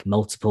had like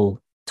multiple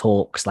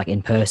talks, like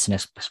in person,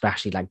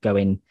 especially like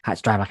had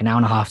to drive like an hour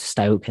and a half to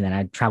Stoke, and then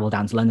I'd travel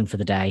down to London for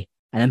the day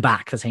and then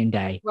back the same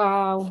day.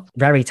 Wow.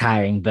 Very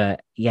tiring,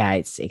 but yeah,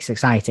 it's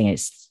exciting.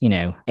 It's, you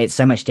know, it's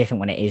so much different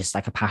when it is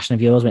like a passion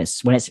of yours.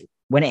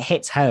 When it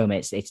hits home,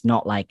 it's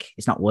not like,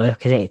 it's not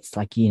work, is it? It's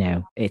like, you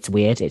know, it's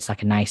weird. It's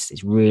like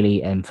it's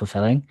really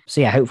fulfilling.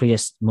 So yeah, hopefully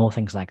just more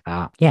things like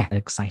that. Yeah,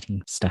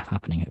 exciting stuff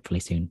happening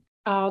hopefully soon.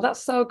 Oh,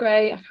 that's so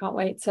great. I can't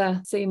wait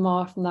to see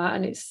more from that.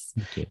 And it's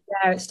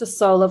just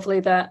so lovely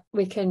that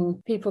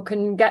people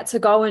can get to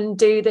go and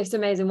do this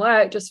amazing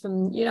work just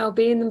from, you know,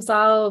 being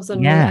themselves.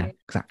 And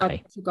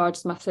exactly. It's a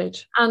gorgeous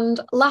message. And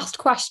last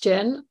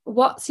question,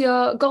 what's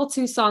your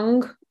go-to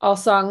song or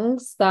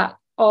songs that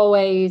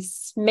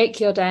always make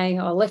your day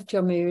or lift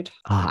your mood?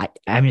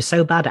 I'm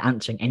so bad at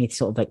answering any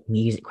sort of like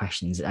music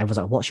questions. I was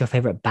like, what's your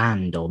favorite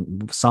band or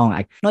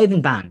song? Not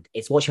even band,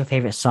 it's what's your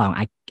favorite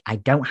song. I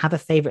don't have a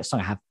favorite song.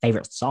 I have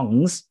favorite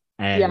songs.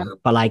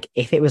 But like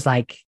if it was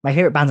like my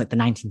favorite band's like the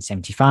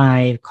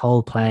 1975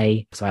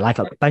 Coldplay, so I like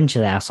a bunch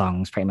of their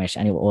songs, pretty much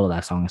all of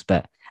their songs.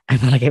 But I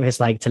feel like if it's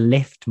like to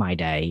lift my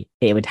day,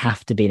 it would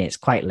have to be, and it's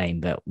quite lame,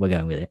 but we're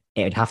going with it.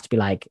 It would have to be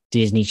like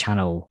Disney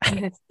Channel,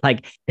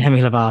 like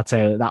Demi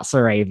Lovato, That's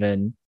a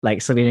Raven,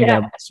 like Selena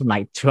Gomez from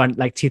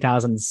like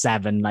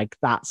 2007, like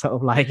that sort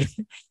of like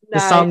the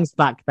songs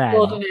back then.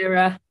 Golden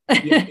era.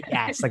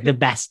 Yes, like the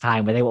best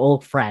time where they were all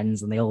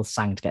friends and they all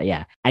sang together.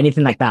 Yeah,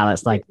 anything like that.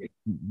 That's like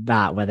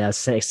that where they're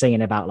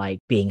singing about like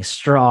being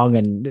strong,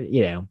 and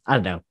you know, I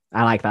don't know.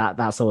 I like that.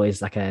 That's always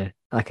like a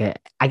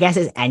I guess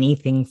it's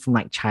anything from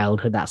like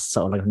childhood that's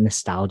sort of like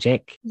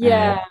nostalgic.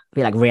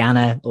 Be like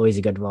Rihanna, always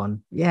a good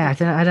one. Yeah, I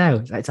don't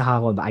know. It's a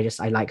hard one, but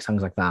I like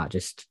songs like that,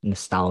 just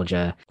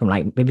nostalgia from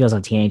like maybe I was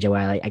a teenager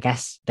where like I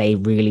guess they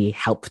really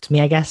helped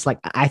me. I guess like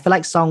I feel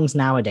like songs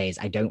nowadays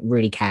I don't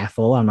really care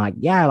for. I'm like,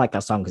 yeah, I like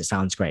that song because it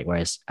sounds great.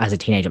 Whereas as a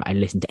teenager, I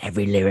listen to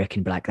every lyric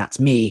and be like, that's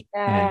me.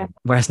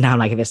 Whereas now,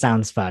 like if it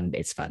sounds fun,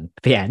 it's fun.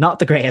 But yeah, not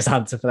the greatest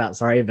answer for that.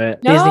 Sorry,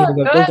 but Disney.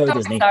 We'll go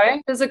Disney.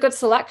 Sorry, there's a good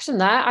selection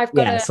there. I've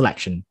got a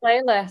selection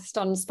playlist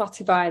on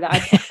Spotify that I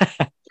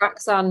put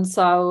tracks on,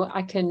 so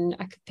I could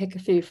pick a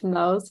few from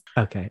those.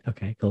 Okay,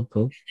 cool.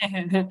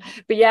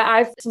 But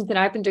yeah, something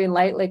I've been doing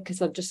lately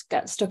because I just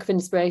get stuck with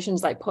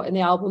inspirations, like putting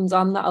the albums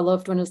on that I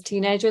loved when I was a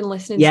teenager and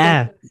listening to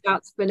them from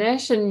start to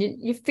finish, and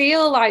you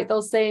feel like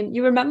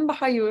you remember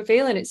how you were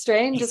feeling. It's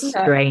strange, isn't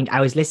it? Strange.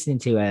 I was listening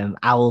to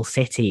Owl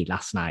City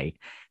last night.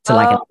 So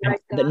like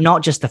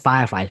not just the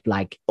Fireflies, but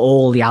like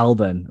all the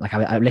album. Like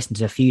I listened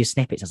to a few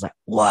snippets. I was like,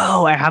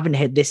 whoa, I haven't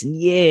heard this in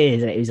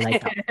years. And it was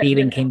like that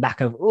feeling came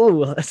back of,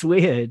 oh, that's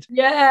weird.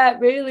 Yeah,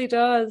 it really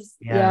does.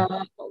 Yeah.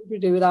 What would we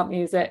do without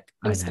music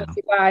and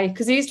Spotify?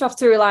 Because you used to have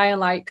to rely on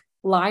like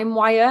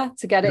LimeWire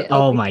to get it.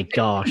 Oh my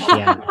gosh,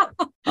 yeah.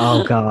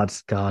 Oh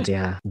God,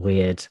 yeah.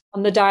 Weird.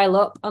 On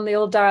the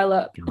old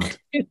dial-up.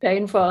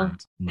 Painful.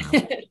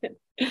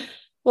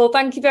 Well,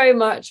 thank you very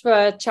much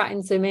for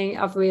chatting to me.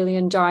 I've really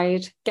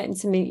enjoyed getting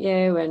to meet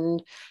you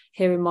and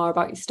hearing more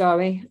about your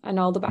story, and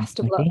all the best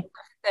of luck.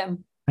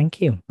 everything.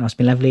 Thank you. It's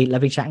been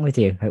lovely chatting with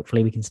you.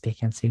 Hopefully we can speak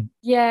again soon.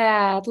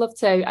 Yeah, I'd love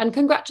to. And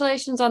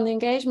congratulations on the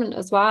engagement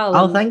as well.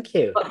 Oh, And thank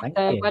you. Thank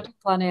the you. wedding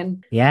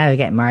planning. Yeah, we're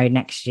getting married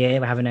next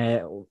year.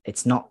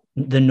 It's not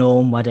the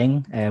norm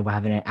wedding. We're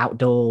having an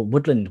outdoor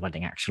woodland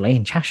wedding actually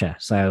in Cheshire.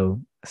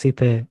 So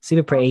super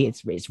pretty.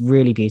 It's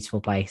really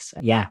beautiful place.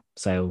 Yeah,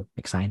 so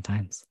exciting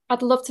times.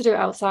 I'd love to do it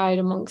outside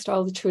amongst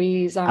all the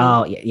trees.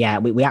 Oh yeah,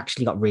 we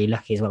actually got really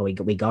lucky as well.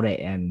 We got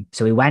it.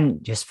 So we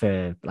went just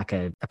for like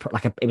a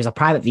it was a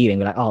private viewing.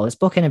 We're like, oh, let's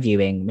book in a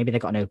viewing. Maybe they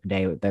got an open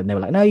day. Then they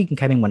were like, no, you can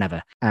come in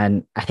whenever.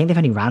 And I think they've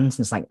only ran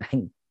since like I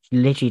think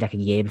literally like a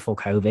year before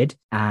COVID,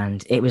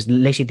 and it was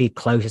literally the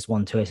closest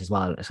one to us as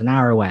well. It's an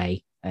hour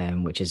away,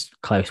 which is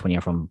close when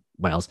you're from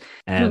Wales.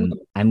 And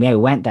yeah, we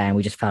went there and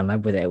we just fell in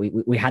love with it.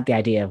 We had the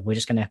idea of we're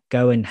just gonna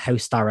go and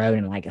host our own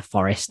in like a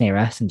forest near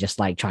us and just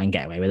like try and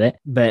get away with it.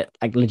 But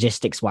like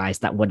logistics wise,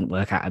 that wouldn't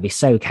work out. It'd be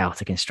so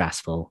chaotic and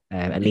stressful.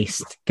 At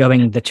least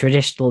going the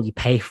traditional, you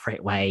pay for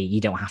it way,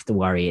 you don't have to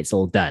worry, it's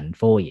all done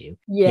for you.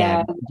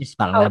 Yeah, we just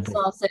fell in love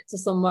outsource it to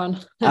someone.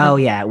 Oh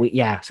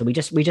yeah, so we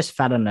just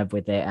fell in love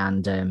with it,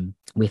 and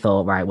we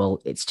thought, right,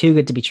 well, it's too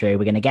good to be true.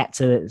 We're going to get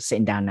to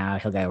sitting down now.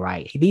 He'll go,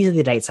 right, these are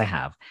the dates I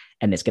have.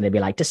 And it's going to be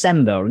like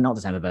December, or not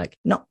December, but like,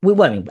 not, we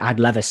won't. I'd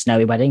love a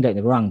snowy wedding, don't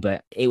get me wrong,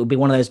 but it would be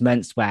one of those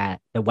months where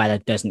the weather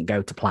doesn't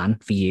go to plan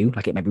for you.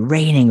 Like it might be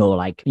raining or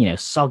like,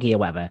 soggy or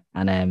whatever.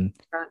 And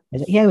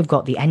yeah, we've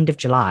got the end of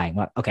July. I'm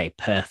like, okay,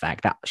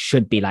 perfect. That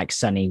should be like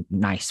sunny,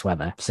 nice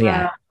weather. So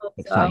yeah.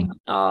 Exciting.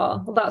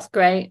 Oh, well, that's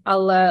great.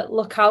 I'll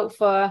look out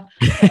for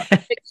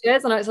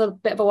pictures. I know it's a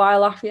bit of a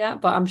while off yet,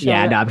 but I'm sure.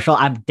 Yeah, no, I'm sure.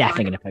 I'm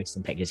definitely going to post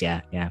some pictures.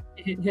 Yeah.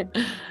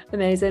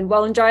 Amazing.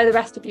 Well, enjoy the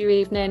rest of your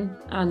evening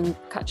and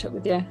catch up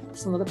with you at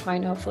some other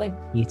point, hopefully.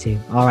 You too.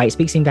 All right.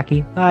 Speak soon,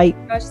 Becky. Bye.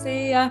 George,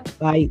 see ya.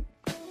 Bye.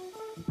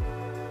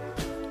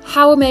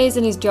 How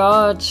amazing is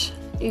George?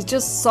 He's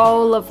just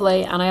so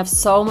lovely, and I have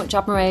so much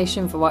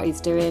admiration for what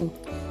he's doing.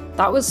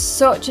 That was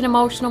such an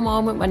emotional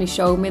moment when he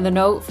showed me the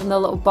note from the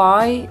little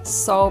boy.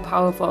 So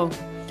powerful.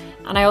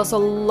 And I also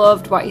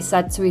loved what he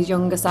said to his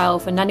younger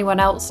self and anyone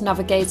else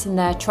navigating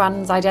their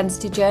trans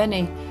identity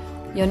journey.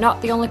 You're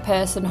not the only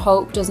person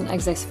hope doesn't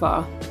exist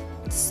for.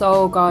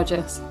 So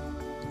gorgeous.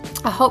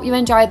 I hope you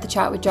enjoyed the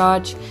chat with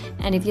George,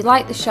 and if you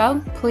like the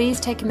show, please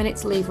take a minute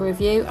to leave a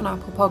review on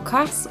Apple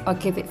Podcasts or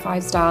give it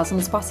 5 stars on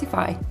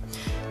Spotify.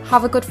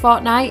 Have a good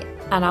fortnight,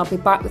 and I'll be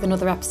back with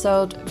another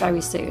episode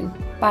very soon.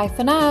 Bye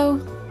for now.